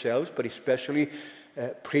for yourselves, but especially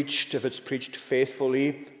preached, if it's preached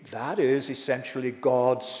faithfully, that is essentially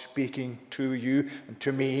God speaking to you and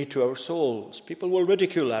to me, to our souls. People will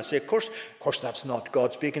ridicule that, say, of course that's not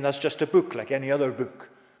God speaking, that's just a book like any other book.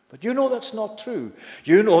 But you know that's not true.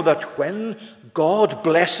 You know that when God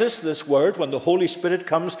blesses this word, when the Holy Spirit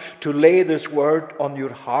comes to lay this word on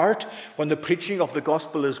your heart, when the preaching of the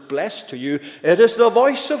gospel is blessed to you, it is the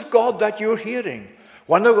voice of God that you're hearing.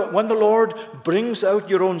 When the Lord brings out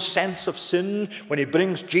your own sense of sin, when he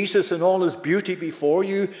brings Jesus in all his beauty before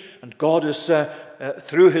you, and God is,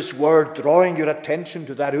 through his word, drawing your attention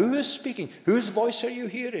to that, who is speaking? Whose voice are you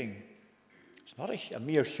hearing? It's not a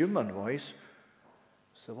mere human voice.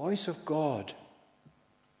 It's the voice of God.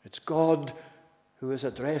 It's God who is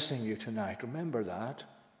addressing you tonight. Remember that.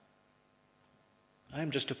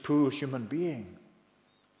 I'm just a poor human being.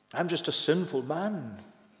 I'm just a sinful man.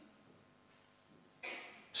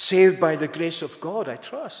 Saved by the grace of God, I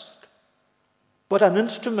trust. But an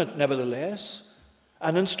instrument, nevertheless.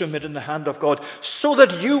 An instrument in the hand of God, so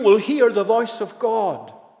that you will hear the voice of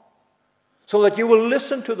God. So that you will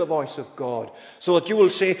listen to the voice of God. So that you will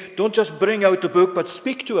say, don't just bring out the book, but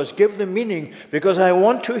speak to us, give the meaning, because I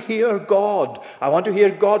want to hear God. I want to hear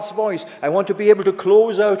God's voice. I want to be able to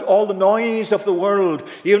close out all the noise of the world,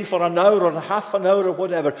 even for an hour or half an hour or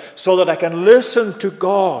whatever, so that I can listen to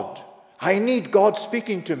God. I need God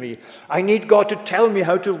speaking to me. I need God to tell me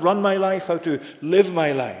how to run my life, how to live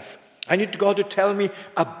my life. I need God to tell me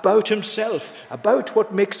about himself, about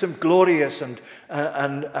what makes him glorious and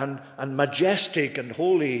majestic and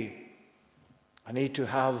holy. I need to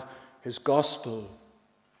have his gospel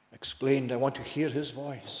explained. I want to hear his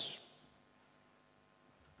voice.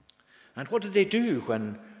 And what did they do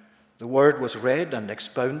when the word was read and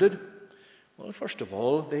expounded? Well, first of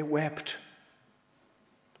all, they wept.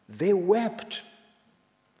 They wept.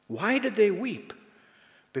 Why did they weep?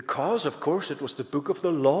 Because, of course, it was the book of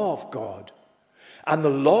the law of God. And the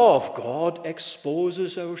law of God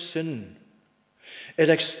exposes our sin. It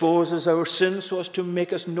exposes our sin so as to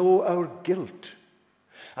make us know our guilt.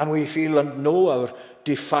 And we feel and know our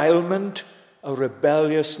defilement, our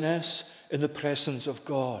rebelliousness in the presence of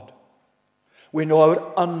God. We know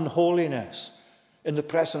our unholiness in the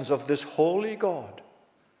presence of this holy God.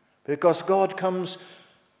 Because God comes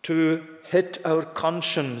to hit our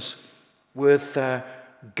conscience with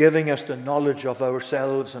giving us the knowledge of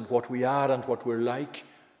ourselves and what we are and what we're like,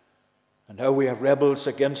 and how we are rebels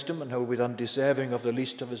against him and how we're undeserving of the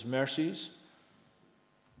least of his mercies.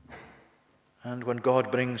 And when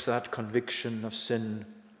God brings that conviction of sin,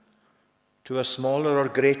 to a smaller or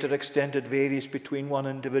greater extent it varies between one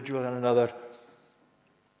individual and another,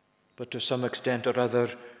 but to some extent or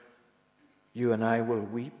other, you and I will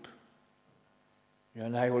weep. You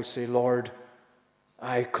and I will say, Lord,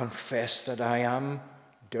 I confess that I am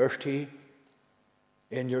dirty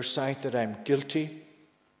in your sight, that I'm guilty.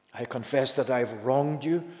 I confess that I've wronged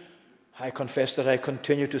you. I confess that I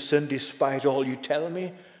continue to sin despite all you tell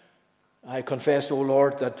me. I confess, O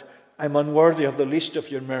Lord, that I'm unworthy of the least of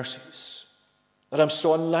your mercies, that I'm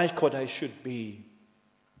so unlike what I should be.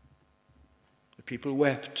 The people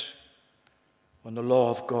wept when the law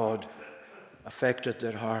of God affected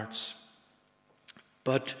their hearts.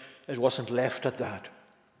 But it wasn't left at that.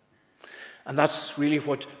 And that's really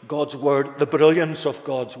what God's word, the brilliance of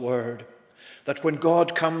God's word, that when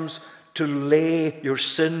God comes to lay your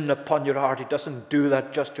sin upon your heart, he doesn't do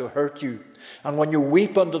that just to hurt you. And when you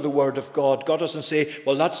weep under the word of God, God doesn't say,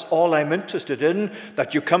 well, that's all I'm interested in,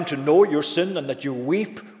 that you come to know your sin and that you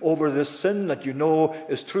weep over this sin that you know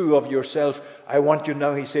is true of yourself. I want you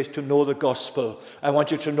now, he says, to know the gospel. I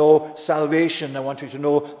want you to know salvation. I want you to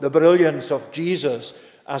know the brilliance of Jesus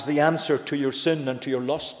as the answer to your sin and to your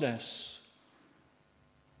lostness.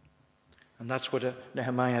 And that's what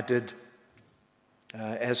Nehemiah did.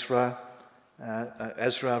 Ezra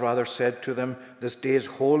said to them, this day is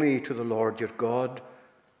holy to the Lord your God.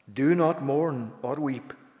 Do not mourn or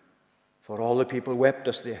weep. For all the people wept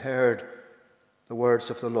as they heard the words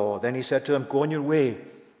of the law. Then he said to them, go on your way.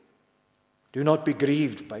 Do not be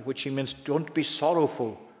grieved, by which he means don't be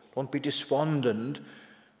sorrowful, don't be despondent,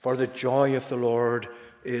 for the joy of the Lord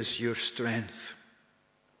is your strength.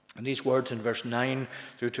 And these words in verse 9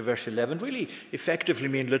 through to verse 11 really effectively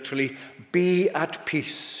mean literally, be at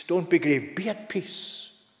peace. Don't be grieved, be at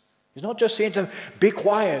peace. He's not just saying to them, be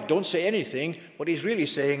quiet, don't say anything. What he's really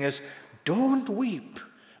saying is, don't weep.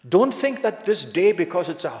 Don't think that this day, because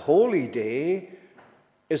it's a holy day,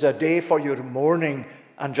 is a day for your mourning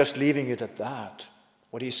and just leaving it at that.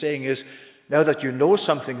 What he's saying is, now that you know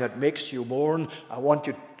something that makes you mourn, I want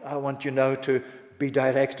you now to be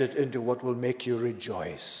directed into what will make you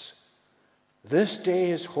rejoice. This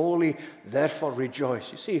day is holy, therefore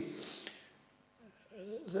rejoice. You see,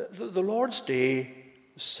 the Lord's Day,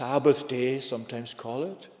 Sabbath day, sometimes call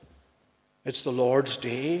it. It's the Lord's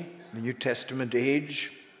Day in the New Testament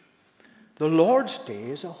age. The Lord's Day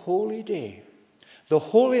is a holy day. The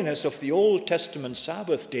holiness of the Old Testament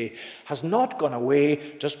Sabbath day has not gone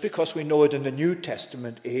away just because we know it in the New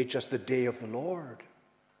Testament age as the day of the Lord.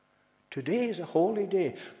 Today is a holy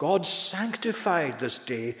day. God sanctified this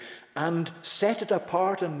day and set it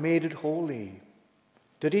apart and made it holy.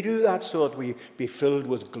 Did he do that so that we be filled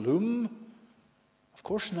with gloom? Of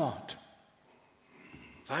course not.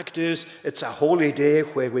 Fact is, it's a holy day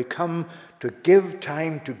where we come to give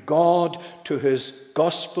time to God, to his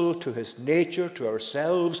gospel, to his nature, to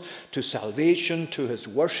ourselves, to salvation, to his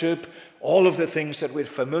worship, all of the things that we're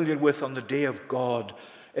familiar with on the day of God.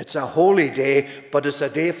 It's a holy day, but it's a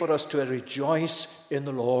day for us to rejoice in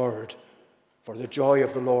the Lord, for the joy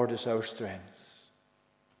of the Lord is our strength.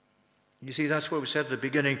 You see, that's what we said at the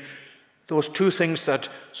beginning. Those two things that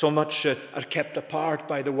so much are kept apart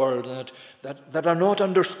by the world, that are not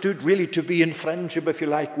understood really to be in friendship, if you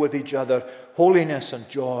like, with each other, holiness and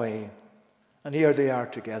joy. And here they are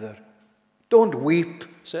together. Don't weep,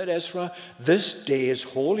 said Ezra. This day is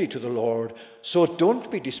holy to the Lord, so don't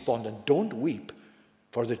be despondent, don't weep,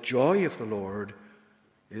 for the joy of the Lord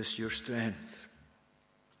is your strength.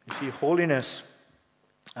 You see, holiness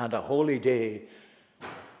and a holy day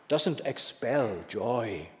doesn't expel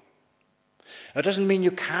joy. It doesn't mean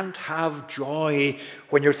you can't have joy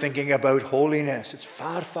when you're thinking about holiness. It's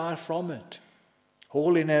far, far from it.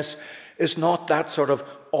 Holiness is not that sort of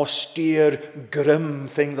austere, grim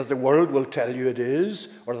thing that the world will tell you it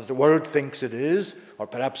is, or that the world thinks it is, or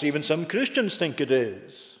perhaps even some Christians think it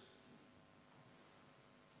is.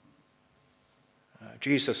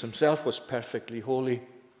 Jesus himself was perfectly holy,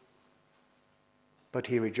 but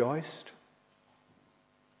he rejoiced.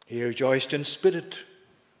 He rejoiced in spirit.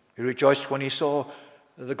 He rejoiced when he saw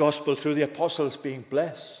the gospel through the apostles being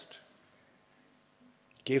blessed.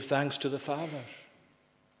 He gave thanks to the Father.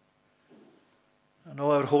 And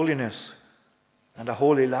our holiness and a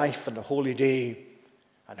holy life and a holy day,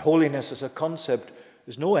 and holiness as a concept,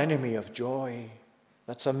 is no enemy of joy.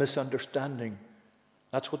 That's a misunderstanding.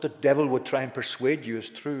 That's what the devil would try and persuade you is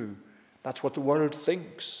true. That's what the world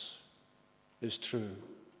thinks is true.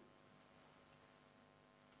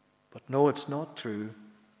 But no, it's not true.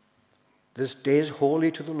 This day is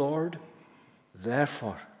holy to the Lord.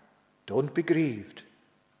 Therefore, don't be grieved,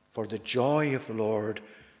 for the joy of the Lord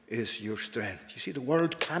is your strength. You see, the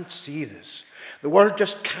world can't see this. The world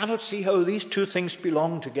just cannot see how these two things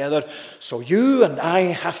belong together. So you and I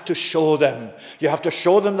have to show them. You have to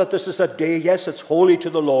show them that this is a day, yes, it's holy to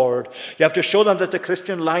the Lord. You have to show them that the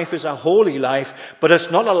Christian life is a holy life, but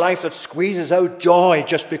it's not a life that squeezes out joy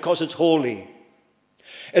just because it's holy.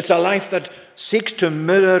 It's a life that seeks to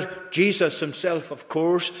mirror Jesus himself, of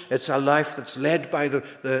course. It's a life that's led by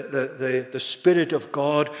the Spirit of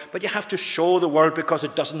God. But you have to show the world, because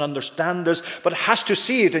it doesn't understand this, but it has to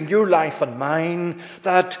see it in your life and mine,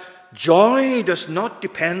 that joy does not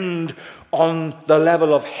depend on the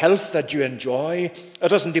level of health that you enjoy. It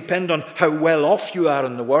doesn't depend on how well off you are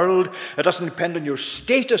in the world. It doesn't depend on your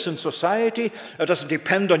status in society. It doesn't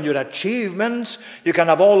depend on your achievements. You can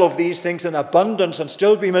have all of these things in abundance and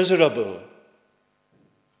still be miserable.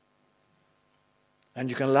 And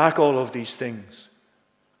you can lack all of these things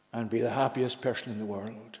and be the happiest person in the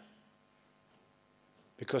world.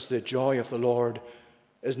 Because the joy of the Lord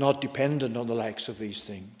is not dependent on the likes of these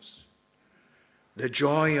things. The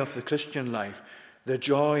joy of the Christian life, the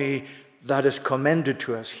joy that is commended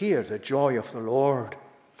to us here, the joy of the Lord,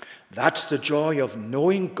 that's the joy of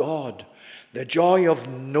knowing God, the joy of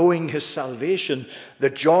knowing his salvation, the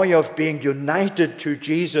joy of being united to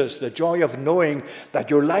Jesus, the joy of knowing that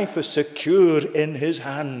your life is secure in his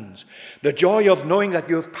hands, the joy of knowing that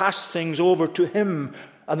you've passed things over to him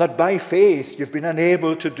and that by faith you've been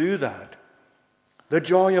enabled to do that, the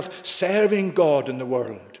joy of serving God in the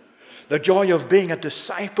world, the joy of being a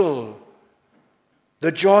disciple,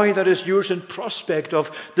 the joy that is yours in prospect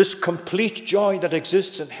of this complete joy that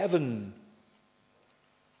exists in heaven.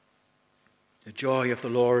 The joy of the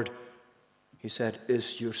Lord, he said,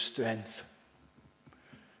 is your strength.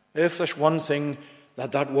 If there's one thing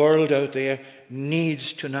that world out there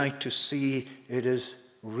needs tonight to see, it is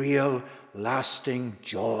real, lasting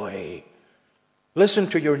joy. Listen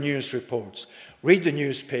to your news reports. Read the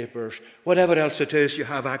newspapers, whatever else it is you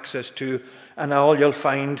have access to, and all you'll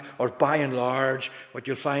find, or by and large, what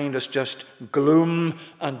you'll find is just gloom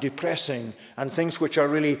and depressing, and things which are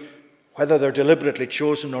really Whether they're deliberately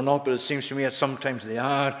chosen or not, but it seems to me that sometimes they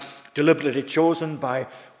are deliberately chosen by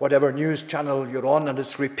whatever news channel you're on, and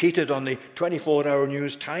it's repeated on the 24-hour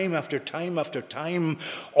news time after time after time.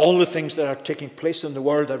 All the things that are taking place in the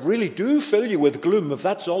world that really do fill you with gloom, if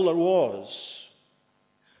that's all there was.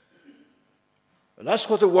 And that's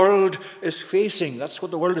what the world is facing. That's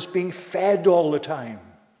what the world is being fed all the time.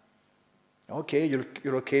 Okay,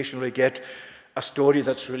 you'll occasionally get a story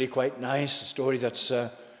that's really quite nice, a story that's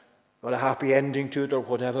got a happy ending to it or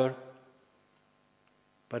whatever.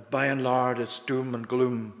 But by and large, it's doom and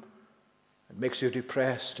gloom. It makes you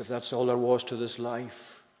depressed if that's all there was to this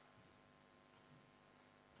life.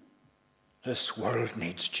 This world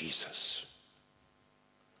needs Jesus.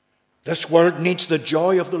 This world needs the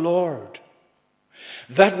joy of the Lord.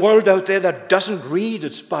 That world out there that doesn't read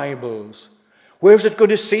its Bibles, where is it going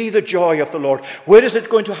to see the joy of the Lord? Where is it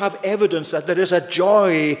going to have evidence that there is a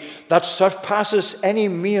joy that surpasses any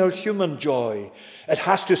mere human joy? It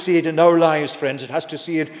has to see it in our lives, friends. It has to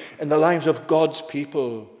see it in the lives of God's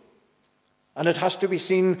people. And it has to be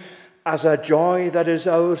seen as a joy that is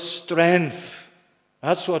our strength.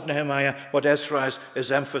 That's what Ezra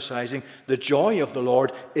is emphasizing. The joy of the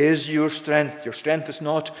Lord is your strength. Your strength is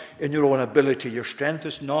not in your own ability. Your strength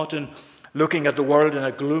is not in looking at the world in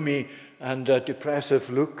a gloomy and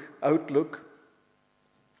depressive outlook.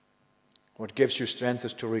 What gives you strength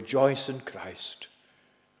is to rejoice in Christ,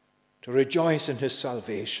 to rejoice in his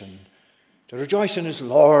salvation, to rejoice in his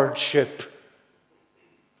lordship,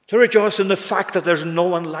 to rejoice in the fact that there's no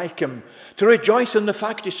one like him, to rejoice in the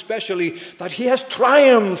fact especially that he has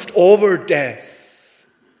triumphed over death,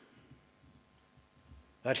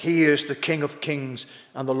 that he is the King of kings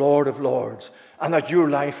and the Lord of lords, and that your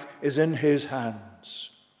life is in his hands.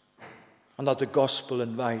 And that the gospel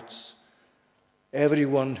invites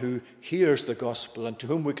everyone who hears the gospel and to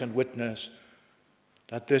whom we can witness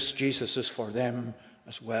that this Jesus is for them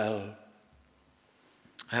as well.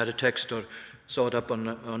 I had a text or saw it up on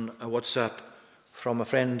a WhatsApp from a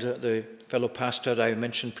friend, the fellow pastor I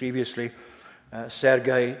mentioned previously,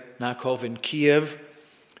 Sergei Nakov in Kiev.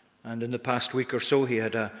 And in the past week or so he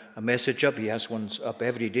had a message up. He has one up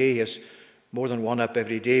every day. He has more than one up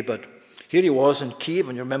every day. But here he was in Kiev,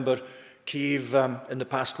 and you remember Kiev in the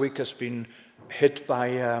past week has been hit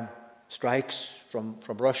by strikes from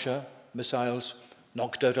Russia, missiles,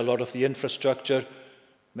 knocked out a lot of the infrastructure,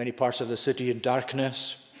 many parts of the city in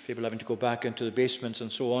darkness, people having to go back into the basements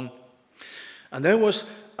and so on. And there was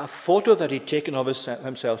a photo that he'd taken of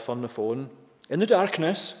himself on the phone, in the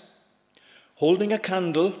darkness, holding a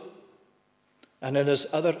candle, and in his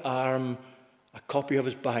other arm, a copy of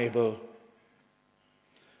his Bible.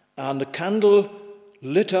 And the candle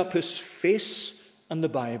lit up his face and the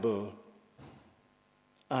Bible.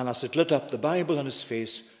 And as it lit up the Bible and his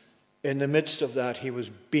face, in the midst of that, he was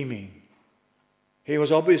beaming. He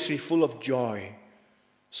was obviously full of joy,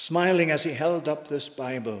 smiling as he held up this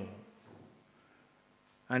Bible.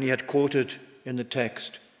 And he had quoted in the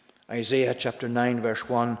text, Isaiah chapter 9, verse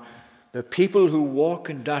 1, "The people who walk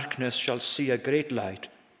in darkness shall see a great light.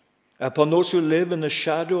 Upon those who live in the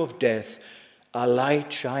shadow of death, a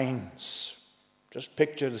light shines." Just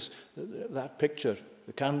picture that picture.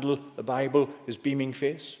 The candle, the Bible, his beaming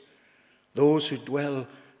face. Those who dwell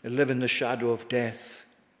and live in the shadow of death.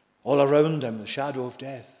 All around them, the shadow of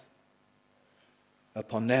death.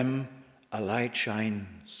 Upon them, a light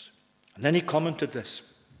shines. And then he commented this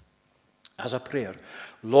as a prayer.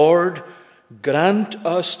 "Lord, grant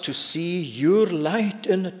us to see your light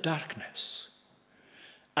in the darkness,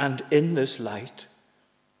 and in this light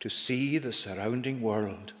to see the surrounding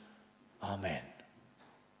world. Amen."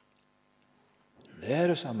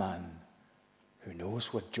 There is a man who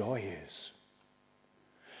knows what joy is.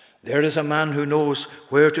 There is a man who knows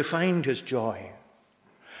where to find his joy.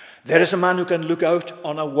 There is a man who can look out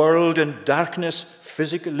on a world in darkness,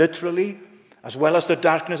 physically, literally, as well as the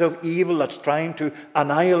darkness of evil that's trying to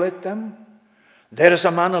annihilate them. There is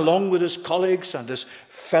a man along with his colleagues and his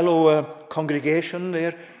fellow congregation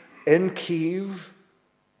there in Kiev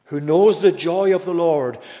who knows the joy of the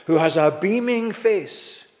Lord, who has a beaming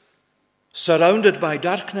face, surrounded by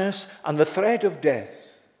darkness and the threat of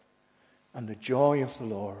death, and the joy of the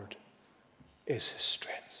Lord is his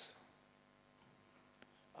strength.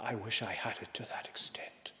 I wish I had it to that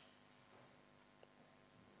extent.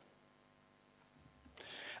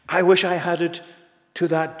 I wish I had it to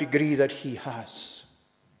that degree that he has.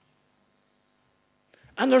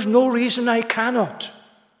 And there's no reason I cannot,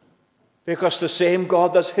 because the same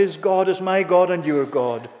God that's his God is my God and your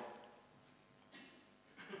God.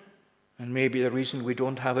 And maybe the reason we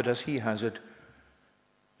don't have it as he has it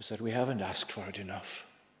is that we haven't asked for it enough.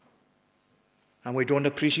 and we don't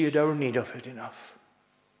appreciate our need of it enough.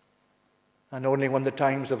 And only when the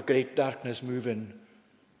times of great darkness move in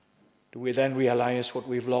do we then realize what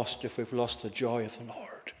we've lost if we've lost the joy of the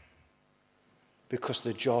Lord. Because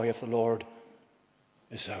the joy of the Lord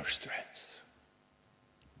is our strength.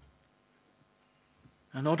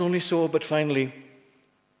 And not only so, but finally,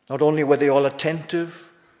 not only were they all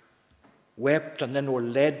attentive, wept, and then were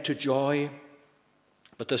led to joy,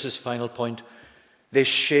 but this is final point, they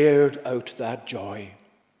shared out that joy.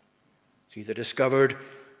 See, they discovered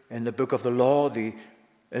in the book of the law the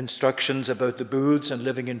instructions about the booths and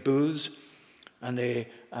living in booths. And they,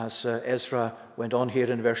 as Ezra went on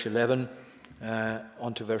here in verse 11,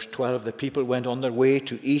 on to verse 12, the people went on their way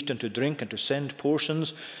to eat and to drink and to send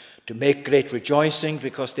portions, to make great rejoicing,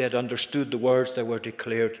 because they had understood the words that were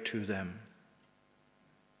declared to them.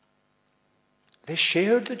 They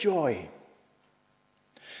shared the joy.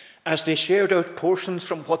 As they shared out portions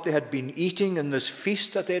from what they had been eating in this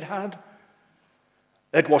feast that they'd had,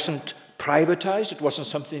 it wasn't privatized. It wasn't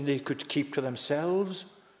something they could keep to themselves.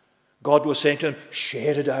 God was saying to them,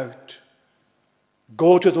 share it out.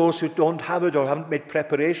 Go to those who don't have it or haven't made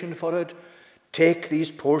preparation for it. Take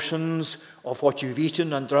these portions of what you've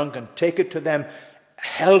eaten and drunk and take it to them.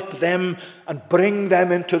 Help them and bring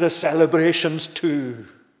them into the celebrations too.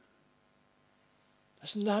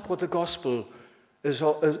 Isn't that what the gospel is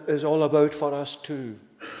all about for us too?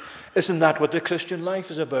 Isn't that what the Christian life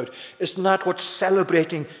is about? Isn't that what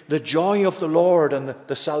celebrating the joy of the Lord and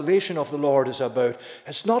the salvation of the Lord is about?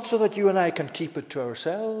 It's not so that you and I can keep it to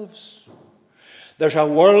ourselves. There's a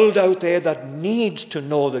world out there that needs to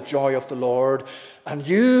know the joy of the Lord, and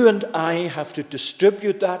you and I have to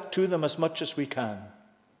distribute that to them as much as we can.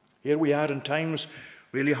 Here we are in times,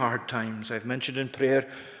 really hard times. I've mentioned in prayer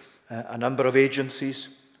a number of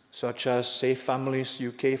agencies, such as Safe Families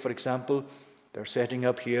UK, for example. They're setting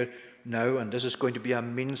up here now, and this is going to be a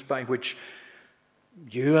means by which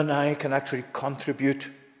you and I can actually contribute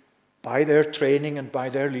by their training and by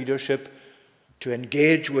their leadership to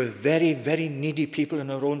engage with very, very needy people in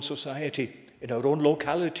our own society, in our own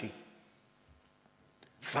locality.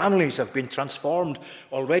 Families have been transformed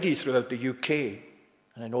already throughout the UK,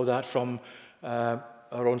 and I know that from our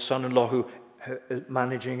own son-in-law who is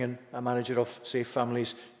managing and a manager of Safe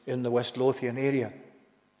Families in the West Lothian area.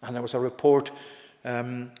 And there was a report I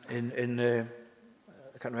can't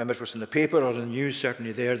remember if it was in the paper or in the news,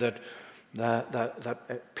 certainly there,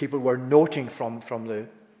 that people were noting from the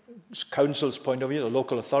council's point of view, the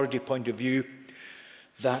local authority point of view,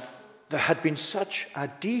 that there had been such a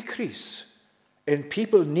decrease in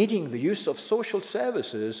people needing the use of social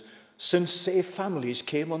services since Safe Families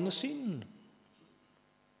came on the scene.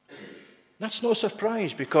 That's no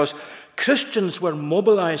surprise, because Christians were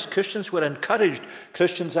mobilized, Christians were encouraged,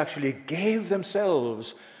 Christians actually gave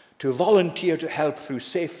themselves to volunteer to help through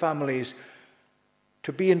Safe Families,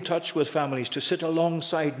 to be in touch with families, to sit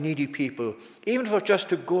alongside needy people, even if it was just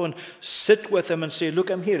to go and sit with them and say, look,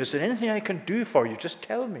 I'm here. Is there anything I can do for you? Just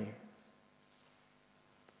tell me.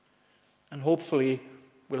 And hopefully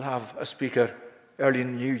we'll have a speaker early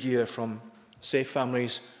in the new year from Safe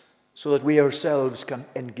Families, so that we ourselves can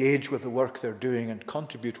engage with the work they're doing and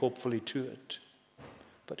contribute hopefully to it.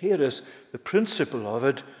 But here is the principle of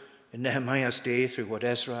it in Nehemiah's day through what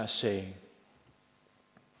Ezra is saying.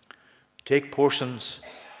 Take portions,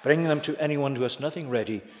 bring them to anyone who has nothing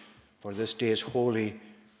ready, for this day is holy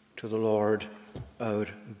to the Lord our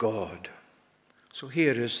God. So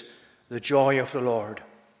here is the joy of the Lord.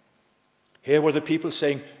 Here were the people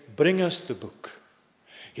saying, bring us the book.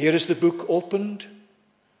 Here is the book opened.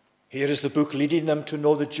 Here is the book leading them to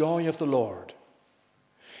know the joy of the Lord.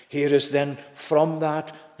 Here is then from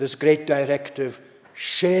that this great directive,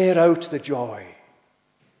 share out the joy.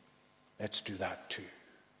 Let's do that too.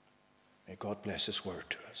 May God bless His word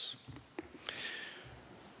to us.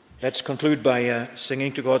 Let's conclude by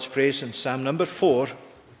singing to God's praise in Psalm number 4.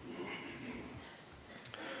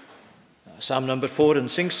 Psalm number 4 in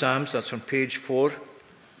Sing Psalms, that's on page 4,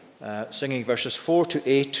 singing verses 4 to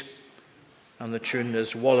 8. And the tune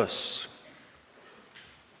is Wallace.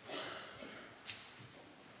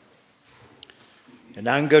 In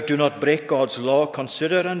anger, do not break God's law.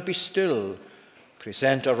 Consider and be still.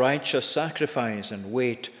 Present a righteous sacrifice and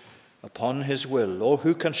wait upon His will. Oh,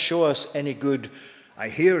 who can show us any good? I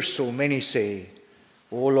hear so many say,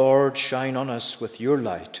 O Lord, shine on us with your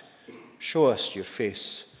light. Show us your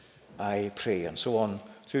face, I pray. And so on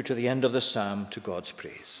through to the end of the psalm to God's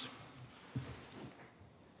praise.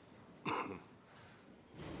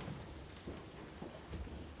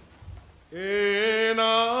 In